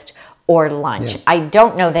breakfast or lunch. Yeah. I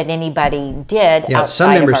don't know that anybody did. Yeah, some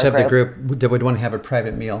members of the group that would want to have a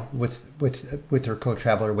private meal with their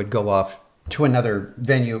co-traveler would go off to another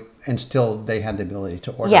venue, and still they had the ability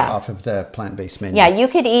to order off of the plant-based menu. Yeah, you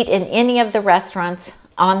could eat in any of the restaurants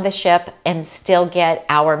on the ship and still get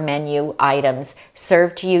our menu items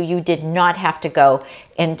served to you. You did not have to go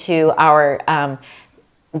into our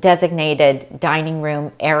designated dining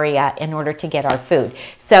room area in order to get our food.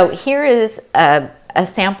 So here is a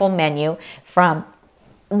sample menu from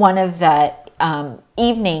one of the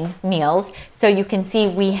evening meals. So you can see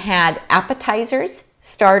we had appetizers,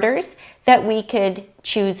 starters that we could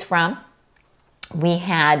choose from. We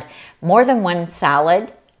had more than one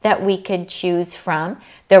salad that we could choose from.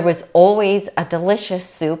 There was always a delicious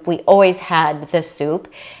soup. We always had the soup.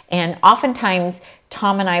 And oftentimes,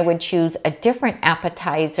 Tom and I would choose a different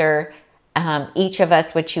appetizer. Each of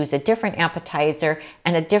us would choose a different appetizer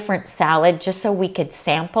and a different salad just so we could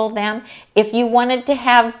sample them. If you wanted to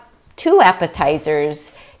have 2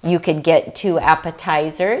 appetizers, you could get 2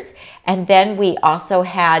 appetizers. And then we also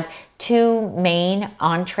had 2 main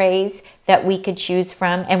entrees that we could choose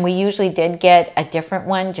from. And we usually did get a different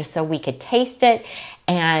one just so we could taste it.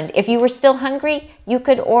 And if you were still hungry, you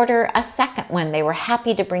could order a second one. They were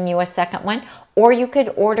happy to bring you a second one. Or you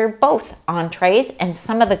could order both entrees, and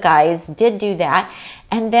some of the guys did do that.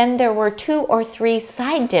 And then there were 2 or 3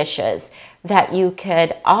 side dishes that you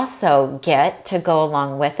could also get to go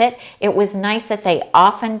along with it. It was nice that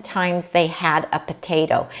oftentimes they had a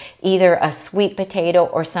potato, either a sweet potato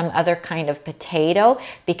or some other kind of potato,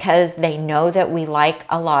 because they know that we like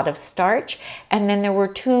a lot of starch. And then there were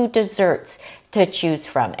 2 desserts to choose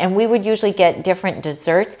from. And we would usually get different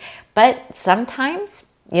desserts, but sometimes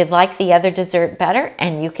you'd like the other dessert better,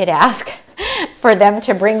 and you could ask for them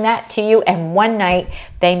to bring that to you. And one night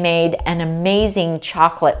they made an amazing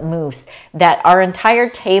chocolate mousse that our entire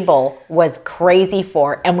table was crazy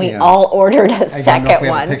for, and we all ordered a second one. I don't know if we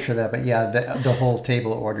have a picture of that, but yeah, the whole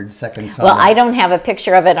table ordered second. Well, I don't have a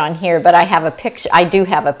picture of it on here, but I have a picture. I do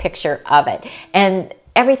have a picture of it. And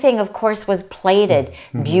everything, of course, was plated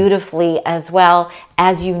beautifully as well.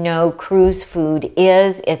 As you know, cruise food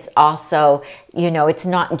is. It's also, it's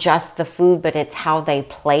not just the food, but it's how they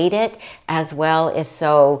plate it as well is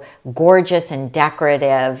so gorgeous and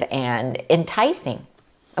decorative and enticing.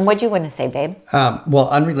 And what do you want to say, babe? Well,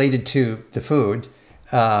 unrelated to the food,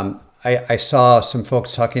 I saw some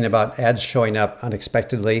folks talking about ads showing up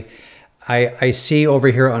unexpectedly. I see over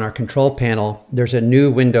here on our control panel, there's a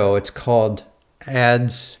new window. It's called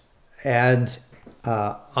ads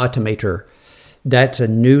automator. That's a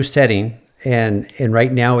new setting, and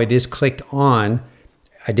right now it is clicked on.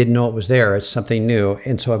 I didn't know it was there. It's something new,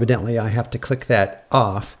 and so evidently I have to click that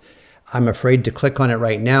off. I'm afraid to click on it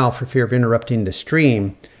right now for fear of interrupting the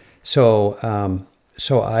stream. So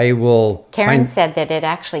I will. Karen said that it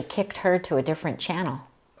actually kicked her to a different channel.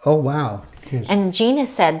 Oh wow! And Gina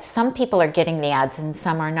said some people are getting the ads and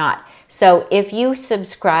some are not. So if you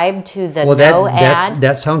subscribe to the ad...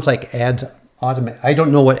 That sounds like ads automate. I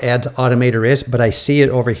don't know what ads automator is, but I see it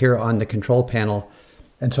over here on the control panel.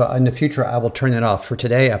 And so in the future, I will turn it off. For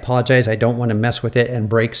today, I apologize. I don't want to mess with it and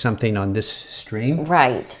break something on this stream.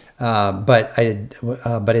 Right. But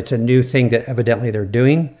it's a new thing that evidently they're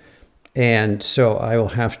doing. And so I will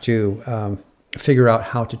have to figure out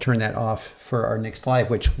how to turn that off for our next live,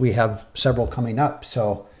 which we have several coming up.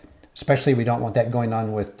 So especially we don't want that going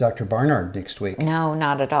on with Dr. Barnard next week. No,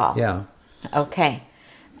 not at all. Yeah. Okay.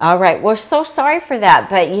 All right. We're so sorry for that,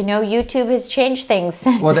 but you know, YouTube has changed things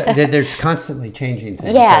since. Well, they're constantly changing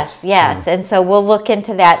things. Yes, yes. And so we'll look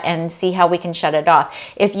into that and see how we can shut it off.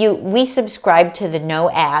 We subscribe to the no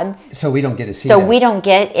ads. So we don't get to see So that. we don't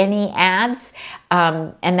get any ads.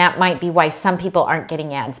 And that might be why some people aren't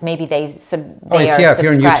getting ads. Maybe they are subscribed. If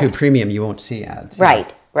you're on YouTube Premium, you won't see ads.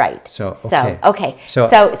 Right. Right. So okay. Okay.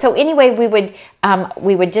 So anyway,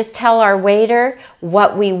 we would just tell our waiter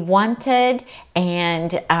what we wanted,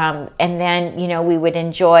 and then we would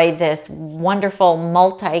enjoy this wonderful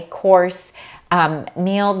multi-course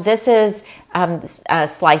meal. This is a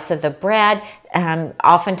slice of the bread.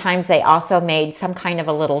 Oftentimes they also made some kind of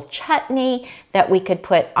a little chutney that we could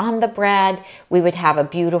put on the bread. We would have a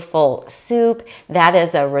beautiful soup. That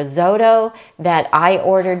is a risotto that I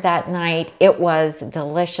ordered that night. It was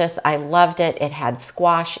delicious. I loved it. It had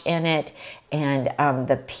squash in it and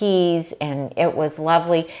the peas, and it was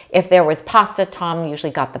lovely. If there was pasta, Tom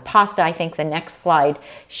usually got the pasta. I think the next slide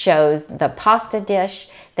shows the pasta dish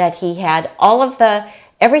that he had.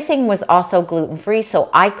 Everything was also gluten-free,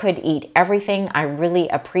 so I could eat everything. I really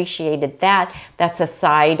appreciated that. That's a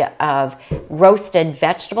side of roasted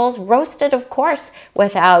vegetables, roasted, of course,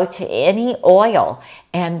 without any oil.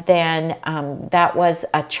 And then that was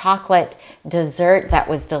a chocolate dessert that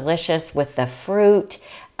was delicious with the fruit.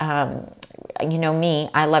 You know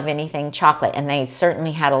me, I love anything chocolate, and they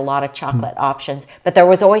certainly had a lot of chocolate options, but there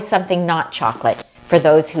was always something not chocolate for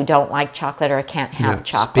those who don't like chocolate or can't have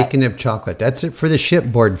chocolate. Speaking of chocolate, that's it for the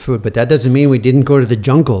shipboard food, but that doesn't mean we didn't go to the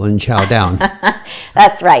jungle and chow down.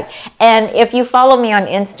 That's right. And if you follow me on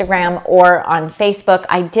Instagram or on Facebook,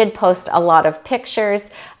 I did post a lot of pictures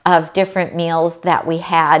of different meals that we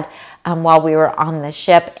had while we were on the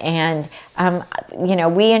ship, and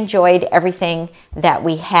we enjoyed everything that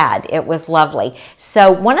we had. It was lovely. So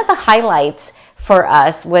one of the highlights for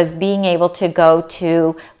us was being able to go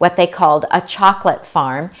to what they called a chocolate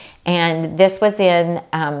farm, and this was in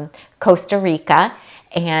Costa Rica.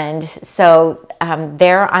 And so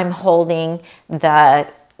there I'm holding the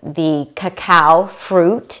cacao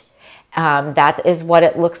fruit. That is what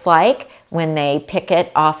it looks like when they pick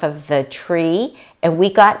it off of the tree. And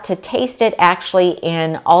we got to taste it actually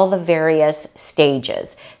in all the various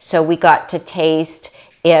stages. So we got to taste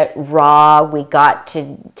it raw. We got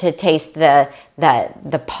to taste the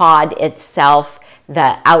pod itself.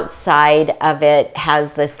 The outside of it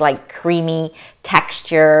has this like creamy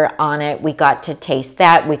texture on it. We got to taste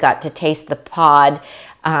that. We got to taste the pod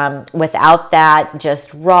without that,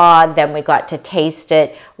 just raw. Then we got to taste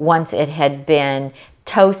it once it had been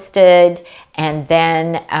toasted. And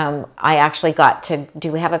then I actually got to,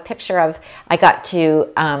 do we have a picture of, I got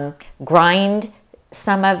to grind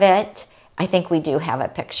some of it. I think we do have a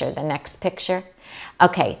picture, the next picture.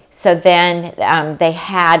 Okay, so then they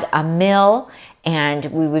had a mill, and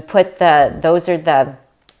we would put those are the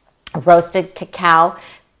roasted cacao,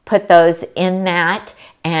 put those in that,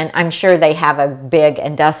 and I'm sure they have a big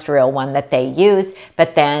industrial one that they use,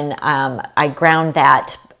 but then I ground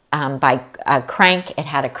that by a crank. It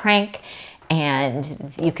had a crank,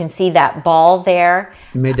 and you can see that ball there.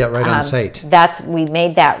 You made that right on site. We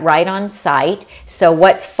made that right on site. So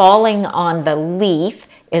what's falling on the leaf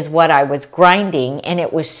is what I was grinding, and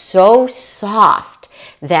it was so soft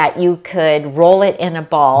that you could roll it in a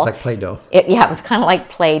ball. It's like Play-Doh. Yeah, it was kind of like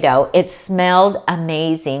Play-Doh. It smelled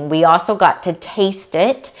amazing. We also got to taste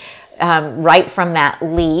it right from that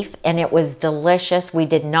leaf, and it was delicious. We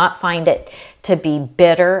did not find it to be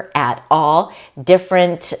bitter at all.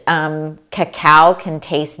 Different cacao can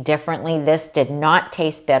taste differently. This did not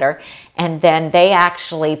taste bitter. And then they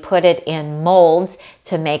actually put it in molds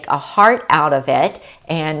to make a heart out of it.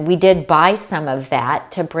 And we did buy some of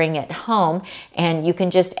that to bring it home. And you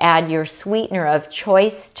can just add your sweetener of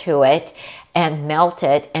choice to it and melt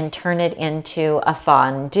it and turn it into a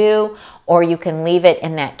fondue, or you can leave it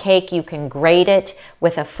in that cake. You can grate it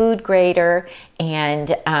with a food grater and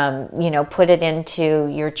put it into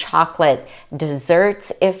your chocolate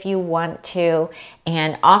desserts if you want to.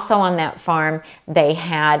 And also on that farm, they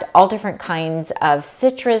had all different kinds of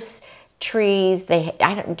citrus trees.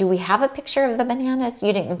 Do we have a picture of the bananas?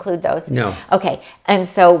 You didn't include those? No. Okay. And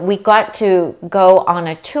so we got to go on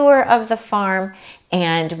a tour of the farm,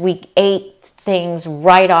 and we ate things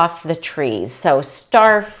right off the trees. So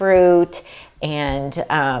star fruit and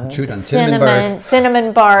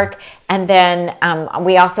cinnamon bark, And then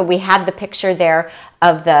we had the picture there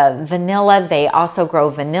of the vanilla. They also grow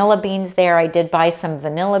vanilla beans there. I did buy some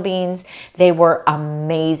vanilla beans. They were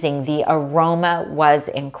amazing. The aroma was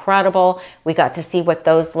incredible. We got to see what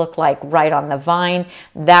those look like right on the vine.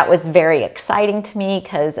 That was very exciting to me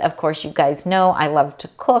because, of course, you guys know I love to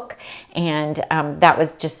cook. And that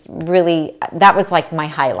was just really, that was like my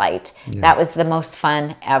highlight. Yeah. That was the most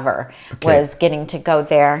fun ever, was getting to go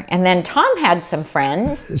there. And then Tom had some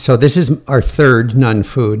friends. So this is our third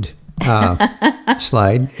non-food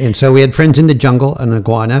slide. And so we had friends in the jungle, an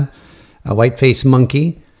iguana, a white-faced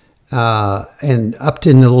monkey, and up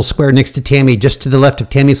in the little square next to Tami, just to the left of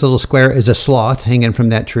Tami's little square, is a sloth hanging from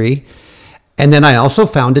that tree. And then I also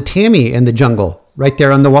found a Tami in the jungle, right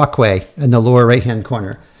there on the walkway in the lower right-hand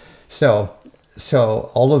corner. So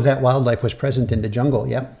all of that wildlife was present in the jungle.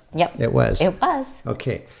 Yep. It was. It was.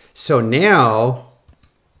 Okay. So now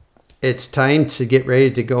it's time to get ready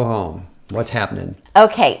to go home. What's happening?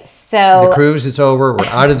 Okay. So the cruise is over. We're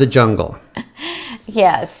out of the jungle.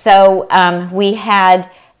 Yeah. So we had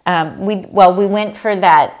we went for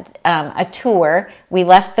that a tour. We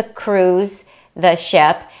left the cruise, the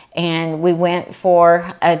ship, and we went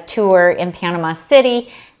for a tour in Panama City,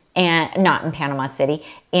 and not in Panama City,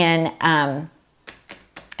 in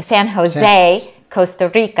San Jose, Costa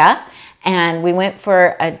Rica. And we went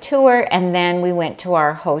for a tour, and then we went to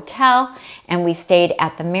our hotel, and we stayed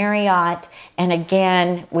at the Marriott. And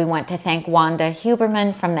again, we want to thank Wanda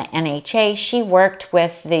Huberman from the NHA. She worked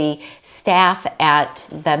with the staff at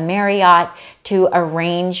the Marriott to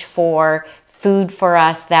arrange for food for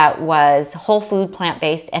us that was whole food,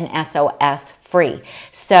 plant-based, and SOS free.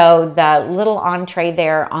 So the little entree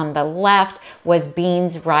there on the left was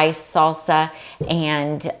beans, rice, salsa,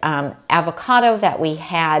 and avocado that we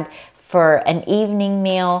had for an evening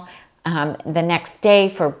meal. The next day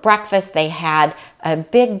for breakfast, they had a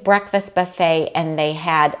big breakfast buffet, and they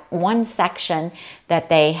had one section that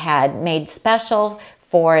they had made special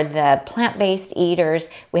for the plant-based eaters.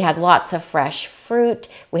 We had lots of fresh fruit.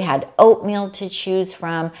 We had oatmeal to choose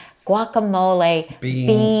from, guacamole,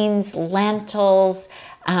 beans, lentils,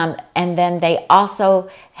 and then they also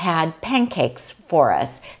had pancakes for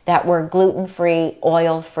us that were gluten-free,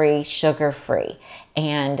 oil-free, sugar-free.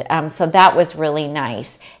 And so that was really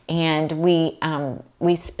nice. And we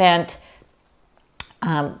spent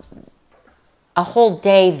a whole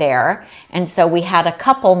day there. And so we had a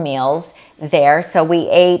couple meals there. So we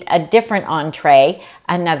ate a different entree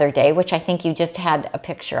another day, which I think you just had a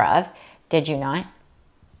picture of. Did you not?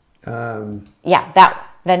 Yeah,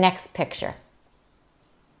 the next picture.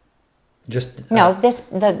 No,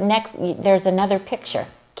 there's another picture.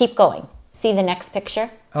 Keep going. See the next picture?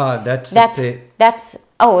 That's at the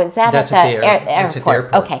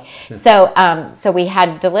airport? Okay. So so we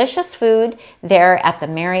had delicious food there at the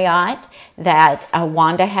Marriott that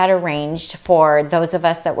Wanda had arranged for those of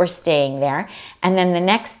us that were staying there. And then the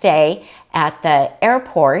next day at the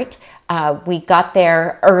airport, we got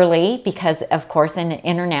there early because, of course, an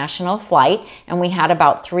international flight, and we had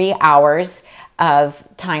about 3 hours of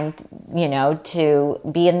time, to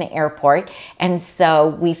be in the airport. And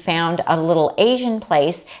so we found a little Asian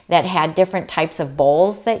place that had different types of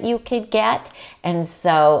bowls that you could get. And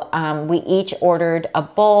so we each ordered a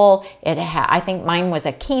bowl. I think mine was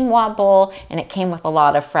a quinoa bowl, and it came with a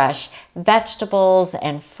lot of fresh vegetables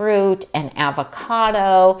and fruit and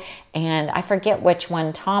avocado. And I forget which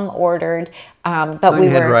one Tom ordered. But mine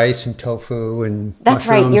had rice and tofu and that's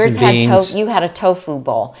right. Yours had tofu. You had a tofu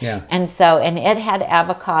bowl. Yeah. And it had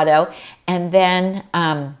avocado. And then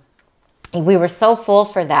we were so full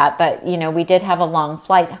for that, but we did have a long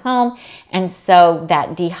flight home. And so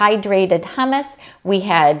that dehydrated hummus, we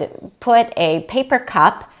had put a paper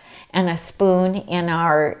cup and a spoon in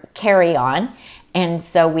our carry-on. And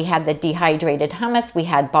so we had the dehydrated hummus, we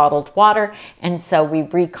had bottled water, and so we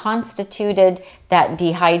reconstituted that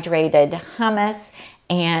dehydrated hummus,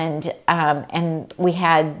 and we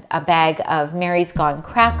had a bag of Mary's Gone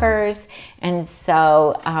crackers, and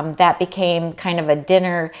so that became kind of a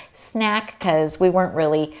dinner snack because we weren't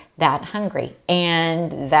really that hungry,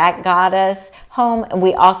 and that got us home.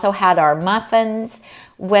 We also had our muffins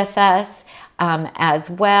with us. As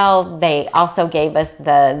well. They also gave us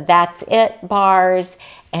the That's It bars,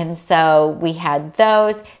 and so we had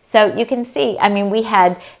those. So you can see, we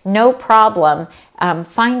had no problem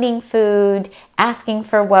finding food, asking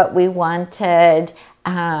for what we wanted.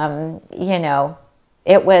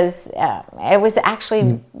 It was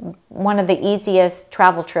actually one of the easiest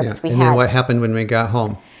travel trips we had. And then what happened when we got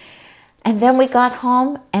home? And then we got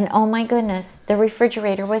home, and oh my goodness, the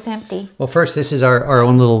refrigerator was empty. Well, first, this is our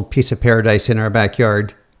own little piece of paradise in our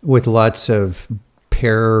backyard with lots of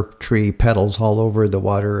pear tree petals all over the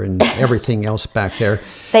water and everything else back there.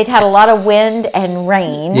 They'd had a lot of wind and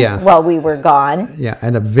rain while we were gone. Yeah,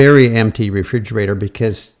 and a very empty refrigerator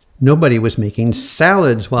because nobody was making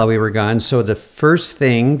salads while we were gone. So the first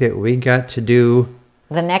thing that we got to do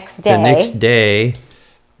the next day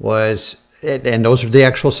was, and those are the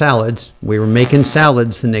actual salads. We were making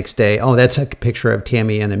salads the next day. Oh, that's a picture of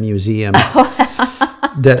Tami in a museum.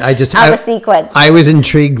 That I just out of sequence. I was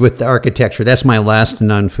intrigued with the architecture. That's my last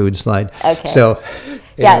non-food slide. Okay. So anyway.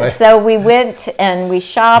 Yeah, so we went and we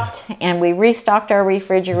shopped and we restocked our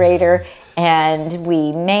refrigerator and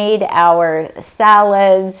we made our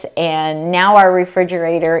salads, and now our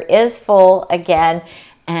refrigerator is full again,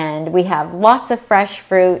 and we have lots of fresh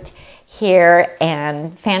fruit here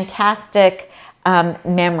and fantastic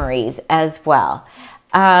memories as well.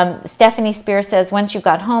 Stephanie Spear says, once you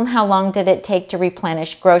got home, how long did it take to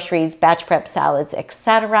replenish groceries, batch prep salads,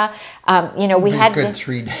 etc.? You know, we had good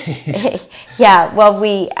 3 days. Yeah, well,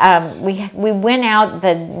 we went out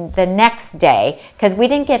the next day because we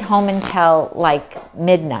didn't get home until like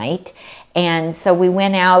midnight, and so we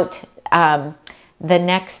went out the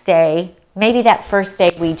next day. Maybe that first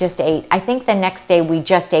day we just ate. I think the next day we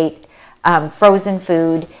just ate frozen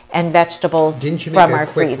food and vegetables Didn't you from make our a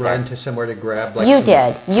quick freezer. run to somewhere to grab? Like You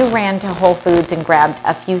did. You ran to Whole Foods and grabbed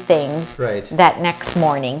a few things Right. that next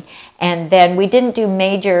morning. And then we didn't do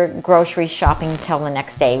major grocery shopping till the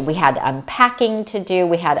next day. We had unpacking to do.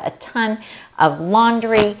 We had a ton of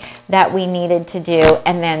laundry that we needed to do.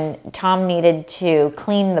 And then Tom needed to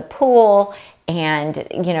clean the pool and,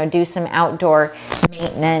 you know, do some outdoor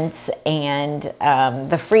maintenance. And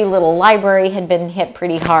the free little library had been hit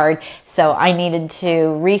pretty hard. So I needed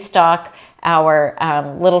to restock our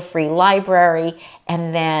little free library.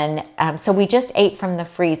 And then, so we just ate from the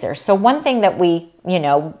freezer. So one thing that we, you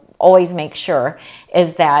know, always make sure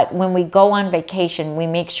is that when we go on vacation, we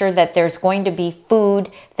make sure that there's going to be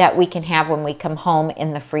food that we can have when we come home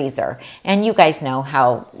in the freezer. And you guys know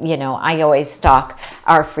how, you know, I always stock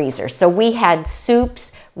our freezer. So we had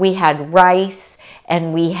soups, we had rice,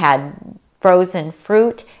 and we had frozen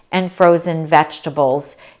fruit and frozen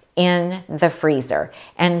vegetables in the freezer.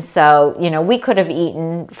 And so, you know, we could have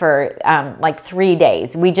eaten for like 3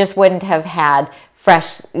 days. We just wouldn't have had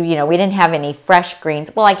fresh, you know, we didn't have any fresh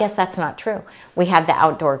greens. Well, I guess that's not true. We had the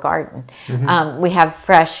outdoor garden. We have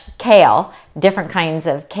fresh kale, different kinds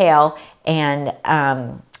of kale, and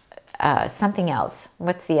something else.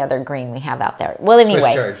 What's the other green we have out there? Well,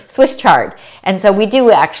 anyway, Swiss chard. And so we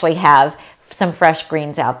do actually have some fresh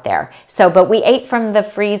greens out there. So, but we ate from the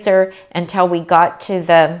freezer until we got to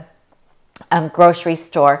the grocery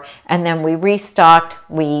store, and then we restocked.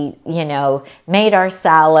 We, you know, made our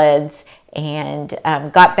salads and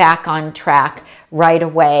got back on track right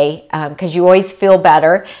away, because you always feel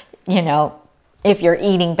better, you know, if you're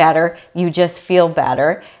eating better, you just feel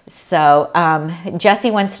better. So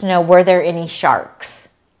Jesse wants to know, were there any sharks?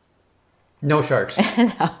 No sharks.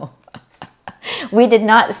 No. We did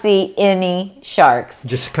not see any sharks.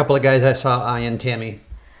 Just a couple of guys I saw eyeing Tami.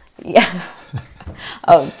 Yeah.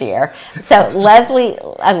 Oh dear. So Leslie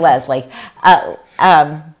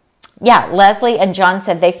and John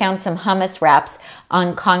said they found some hummus wraps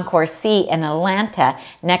on Concourse C in Atlanta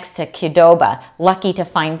next to Qdoba. Lucky to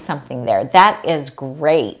find something there. That is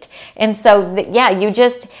great. And so, yeah, you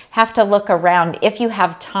just have to look around if you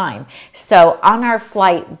have time. So on our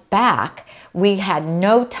flight back, we had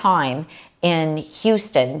no time in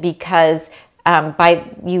Houston because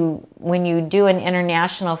when you do an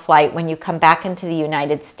international flight, when you come back into the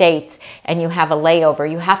United States and you have a layover,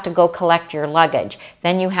 you have to go collect your luggage.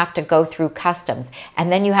 Then you have to go through customs,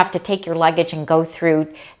 and then you have to take your luggage and go through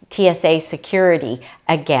TSA security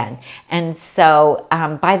again. And so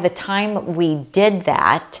by the time we did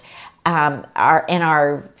that, in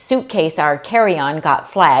our suitcase, our carry-on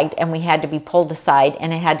got flagged, and we had to be pulled aside,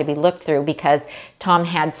 and it had to be looked through because Tom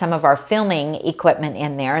had some of our filming equipment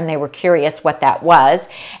in there, and they were curious what that was.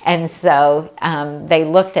 And so they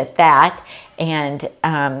looked at that, and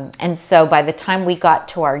so by the time we got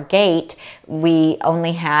to our gate, we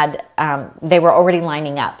only had, they were already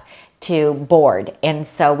lining up to board, and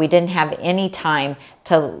so we didn't have any time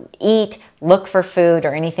to eat, look for food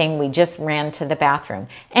or anything. We just ran to the bathroom.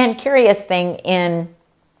 And curious thing, in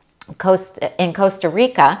Costa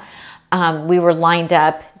Rica, we were lined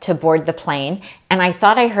up to board the plane, and I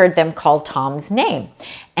thought I heard them call Tom's name.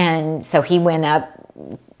 And so he went up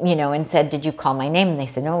you know, and said, did you call my name? And they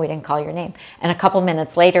said, no, we didn't call your name. And a couple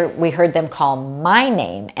minutes later, we heard them call my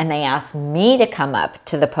name, and they asked me to come up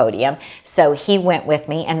to the podium. So he went with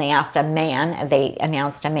me, and they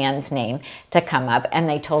announced a man's name to come up, and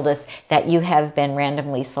they told us that you have been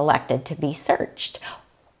randomly selected to be searched.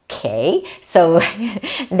 Okay, so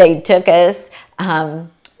they took us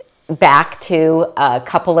back to a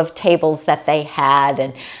couple of tables that they had,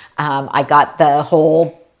 and I got the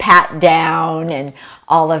whole pat down and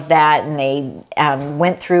all of that, and they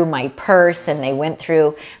went through my purse, and they went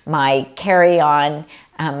through my carry-on,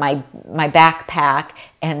 my backpack,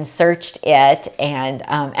 and searched it,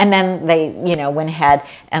 and then they, you know, went ahead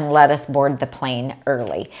and let us board the plane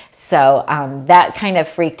early. So that kind of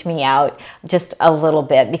freaked me out just a little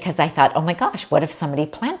bit, because I thought, oh my gosh, what if somebody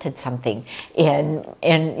planted something in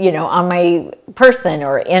you know, on my person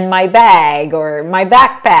or in my bag or my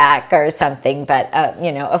backpack or something? But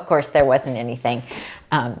you know, of course, there wasn't anything.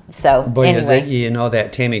 So Boy, anyway, you know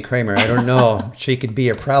that Tami Kramer, I don't know, she could be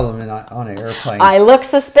a problem on an airplane. I look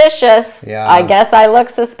suspicious. Yeah. I guess I look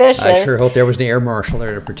suspicious. I sure hope there was an air marshal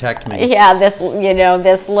there to protect me. Yeah, this, you know,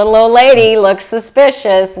 this little old lady looks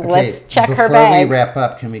suspicious. Okay, let's check her bags. Before we wrap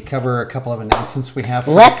up, can we cover a couple of announcements we have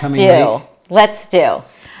for the coming week? Let's do.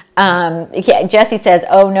 Yeah, Jesse says,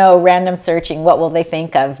 oh no, random searching. What will they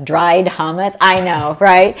think of? Dried hummus? I know,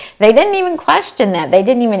 right? They didn't even question that. They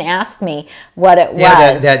didn't even ask me what it was.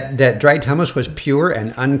 Yeah, that dried hummus was pure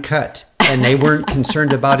and uncut, and they weren't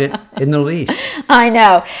concerned about it in the least. I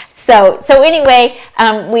know. So anyway,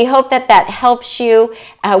 we hope that helps you.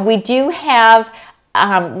 We do have,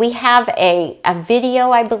 we have a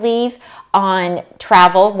video, I believe, on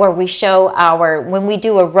travel, where we show when we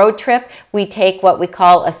do a road trip, we take what we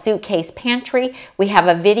call a suitcase pantry. We have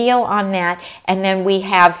a video on that, and then we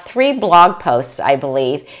have 3 blog posts, I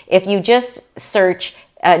believe. If you just search,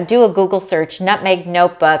 do a Google search, Nutmeg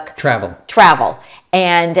Notebook Travel.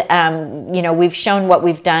 And, you know, we've shown what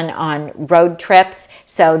we've done on road trips.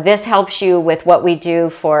 So this helps you with what we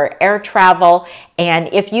do for air travel. And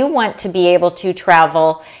if you want to be able to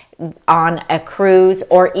travel on a cruise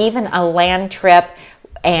or even a land trip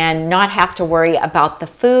and not have to worry about the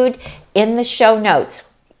food, in the show notes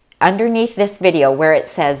underneath this video where it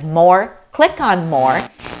says more, click on more,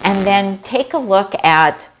 and then take a look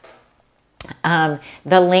at the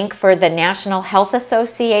link for the National Health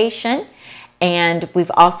Association. And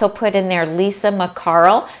we've also put in there Lisa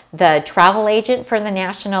McCarl, the travel agent for the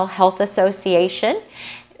National Health Association.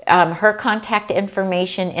 Her contact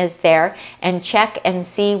information is there, and check and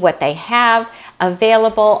see what they have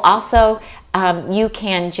available. Also, you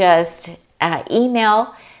can just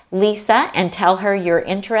email Lisa and tell her you're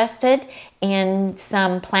interested in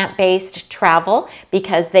some plant-based travel,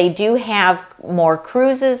 because they do have more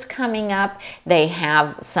cruises coming up. They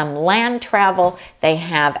have some land travel. They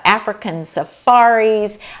have African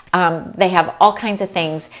safaris. They have all kinds of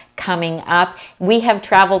things coming up. We have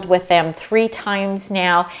traveled with them 3 times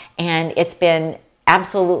now, and it's been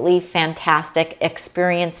absolutely fantastic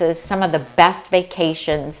experiences, some of the best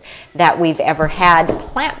vacations that we've ever had,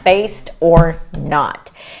 plant-based or not.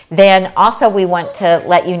 Then also we want to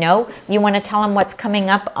let you know, you want to tell them what's coming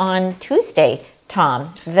up on Tuesday,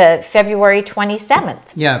 Tom, the February 27th.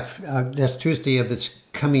 Yeah, that's Tuesday of this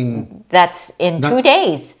coming... That's in 2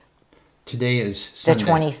 days. Today is Sunday.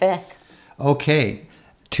 The 25th. Okay.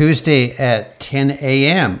 Tuesday at 10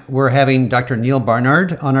 a.m. We're having Dr. Neil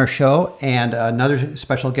Barnard on our show, and another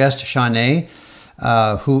special guest, Shanae,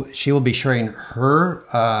 who she will be sharing her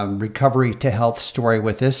recovery to health story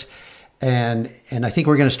with us. And I think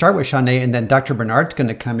we're going to start with Shanae, and then Dr. Barnard's going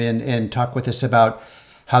to come in and talk with us about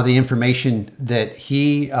how the information that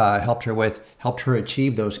he helped her with helped her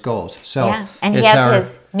achieve those goals. So yeah, and he has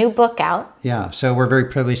his new book out. Yeah, so we're very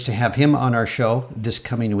privileged to have him on our show this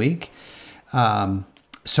coming week.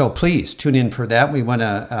 So please tune in for that. We want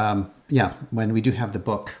to, when we do have the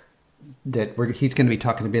book, he's going to be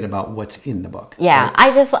talking a bit about what's in the book. Yeah,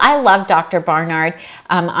 right? I love Dr. Barnard.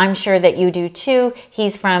 I'm sure that you do too.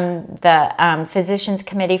 He's from the Physicians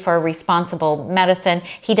Committee for Responsible Medicine.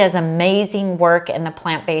 He does amazing work in the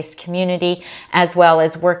plant-based community, as well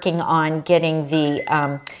as working on getting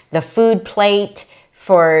the food plate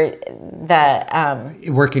for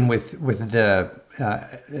the... working with the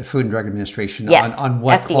Food and Drug Administration, yes, on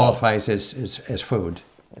what FDA. qualifies as food,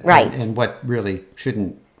 right, and what really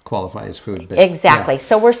shouldn't qualify as food. But, exactly. Yeah.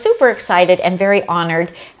 So we're super excited and very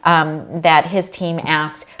honored that his team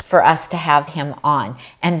asked for us to have him on.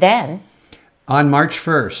 And then on March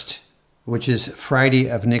 1st, which is Friday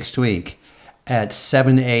of next week, at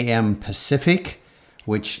 7 a.m. Pacific,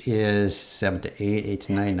 which is 7 to 8, 8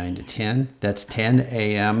 to 9, 9 to 10. That's 10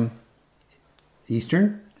 a.m.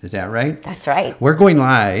 Eastern. Is that right? That's right. We're going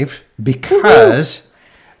live because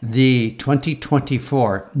the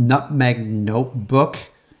 2024 Nutmeg Notebook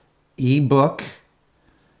ebook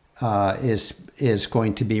is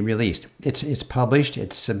going to be released. It's published,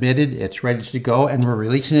 it's submitted, it's ready to go, and we're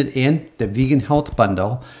releasing it in the Vegan Health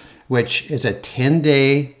Bundle, which is a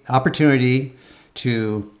 10-day opportunity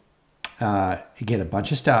to get a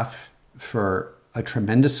bunch of stuff for a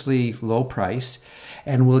tremendously low price,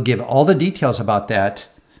 and we'll give all the details about that.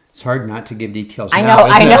 It's hard not to give details. I know.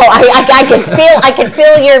 I can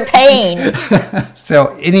feel your pain.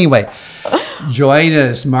 So anyway, join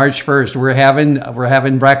us March 1st. We're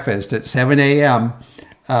having breakfast at 7 a.m.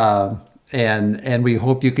 And we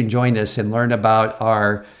hope you can join us and learn about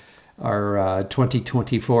our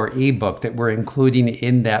 2024 ebook that we're including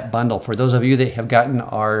in that bundle. For those of you that have gotten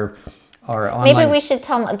our online... Maybe we should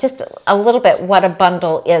tell them just a little bit what a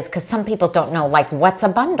bundle is, because some people don't know, like, what's a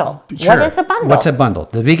bundle? Sure. What is a bundle? What's a bundle?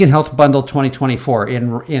 The Vegan Health Bundle 2024.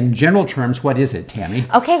 In general terms, what is it, Tammy?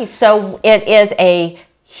 Okay, so it is a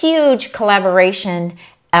huge collaboration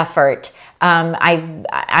effort.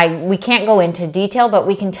 We can't go into detail, but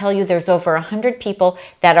we can tell you there's over 100 people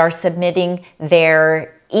that are submitting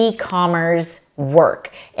their e-commerce work,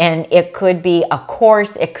 and it could be a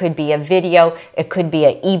course, it could be a video, it could be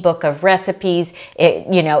an ebook of recipes,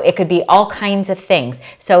 it could be all kinds of things.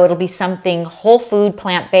 So it'll be something whole food,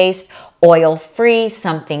 plant-based, oil-free,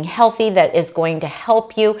 something healthy that is going to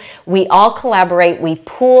help you. We all collaborate, we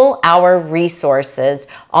pool our resources,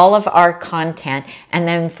 all of our content, and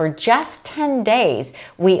then for just 10 days,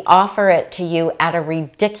 we offer it to you at a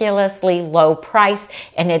ridiculously low price,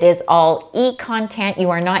 and it is all e-content.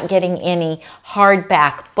 You are not getting any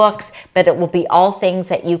hardback books, but it will be all things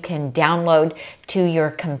that you can download to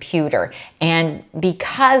your computer. And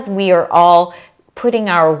because we are all putting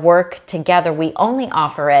our work together, we only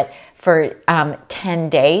offer it for 10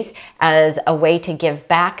 days as a way to give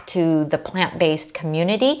back to the plant-based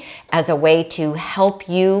community, as a way to help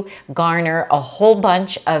you garner a whole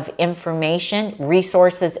bunch of information,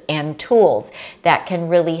 resources, and tools that can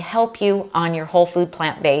really help you on your whole food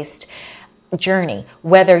plant-based journey.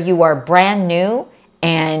 Whether you are brand new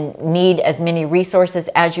and need as many resources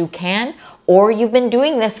as you can, or you've been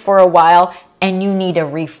doing this for a while and you need a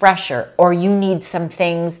refresher, or you need some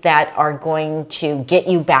things that are going to get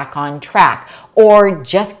you back on track, or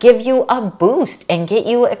just give you a boost and get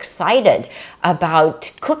you excited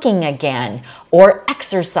about cooking again, or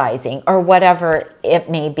exercising, or whatever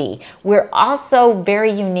it may be. We're also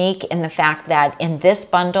very unique in the fact that in this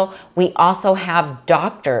bundle, we also have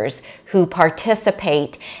doctors who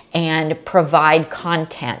participate and provide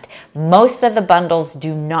content. Most of the bundles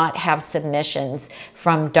do not have submissions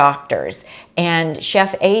from doctors. And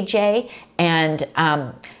Chef AJ and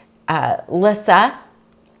Lissa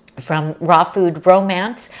from Raw Food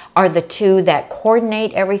Romance are the two that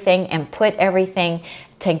coordinate everything and put everything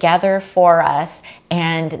together for us,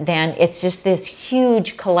 and then it's just this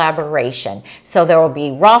huge collaboration. So there will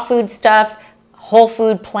be raw food stuff, whole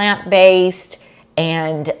food, plant-based,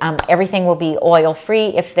 and everything will be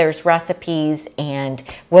oil-free if there's recipes, and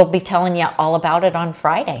we'll be telling you all about it on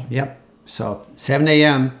Friday. Yep. So 7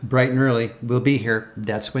 a.m., bright and early, we'll be here.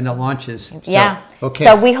 That's when it launches. So, yeah. Okay.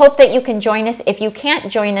 So we hope that you can join us. If you can't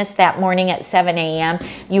join us that morning at 7 a.m.,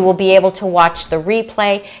 you will be able to watch the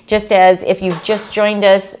replay. Just as if you've just joined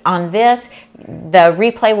us on this, the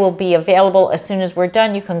replay will be available as soon as we're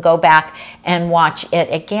done. You can go back and watch it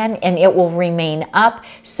again, and it will remain up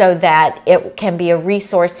so that it can be a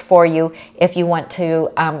resource for you if you want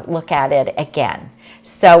to look at it again.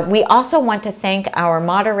 So we also want to thank our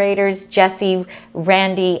moderators, Jesse,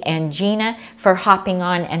 Randy, and Gina, for hopping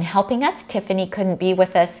on and helping us. Tiffany couldn't be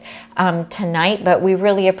with us tonight, but we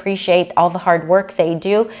really appreciate all the hard work they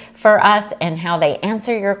do for us and how they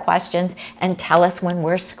answer your questions and tell us when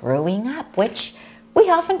we're screwing up, which we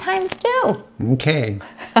oftentimes do. Okay.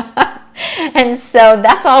 And so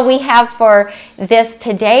that's all we have for this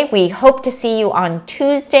today. We hope to see you on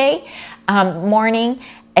Tuesday morning,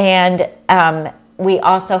 and we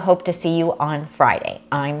also hope to see you on Friday.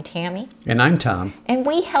 I'm Tammy. And I'm Tom. And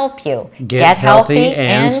we help you get healthy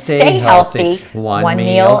and stay healthy. One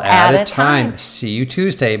meal at a time. See you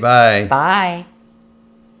Tuesday. Bye. Bye.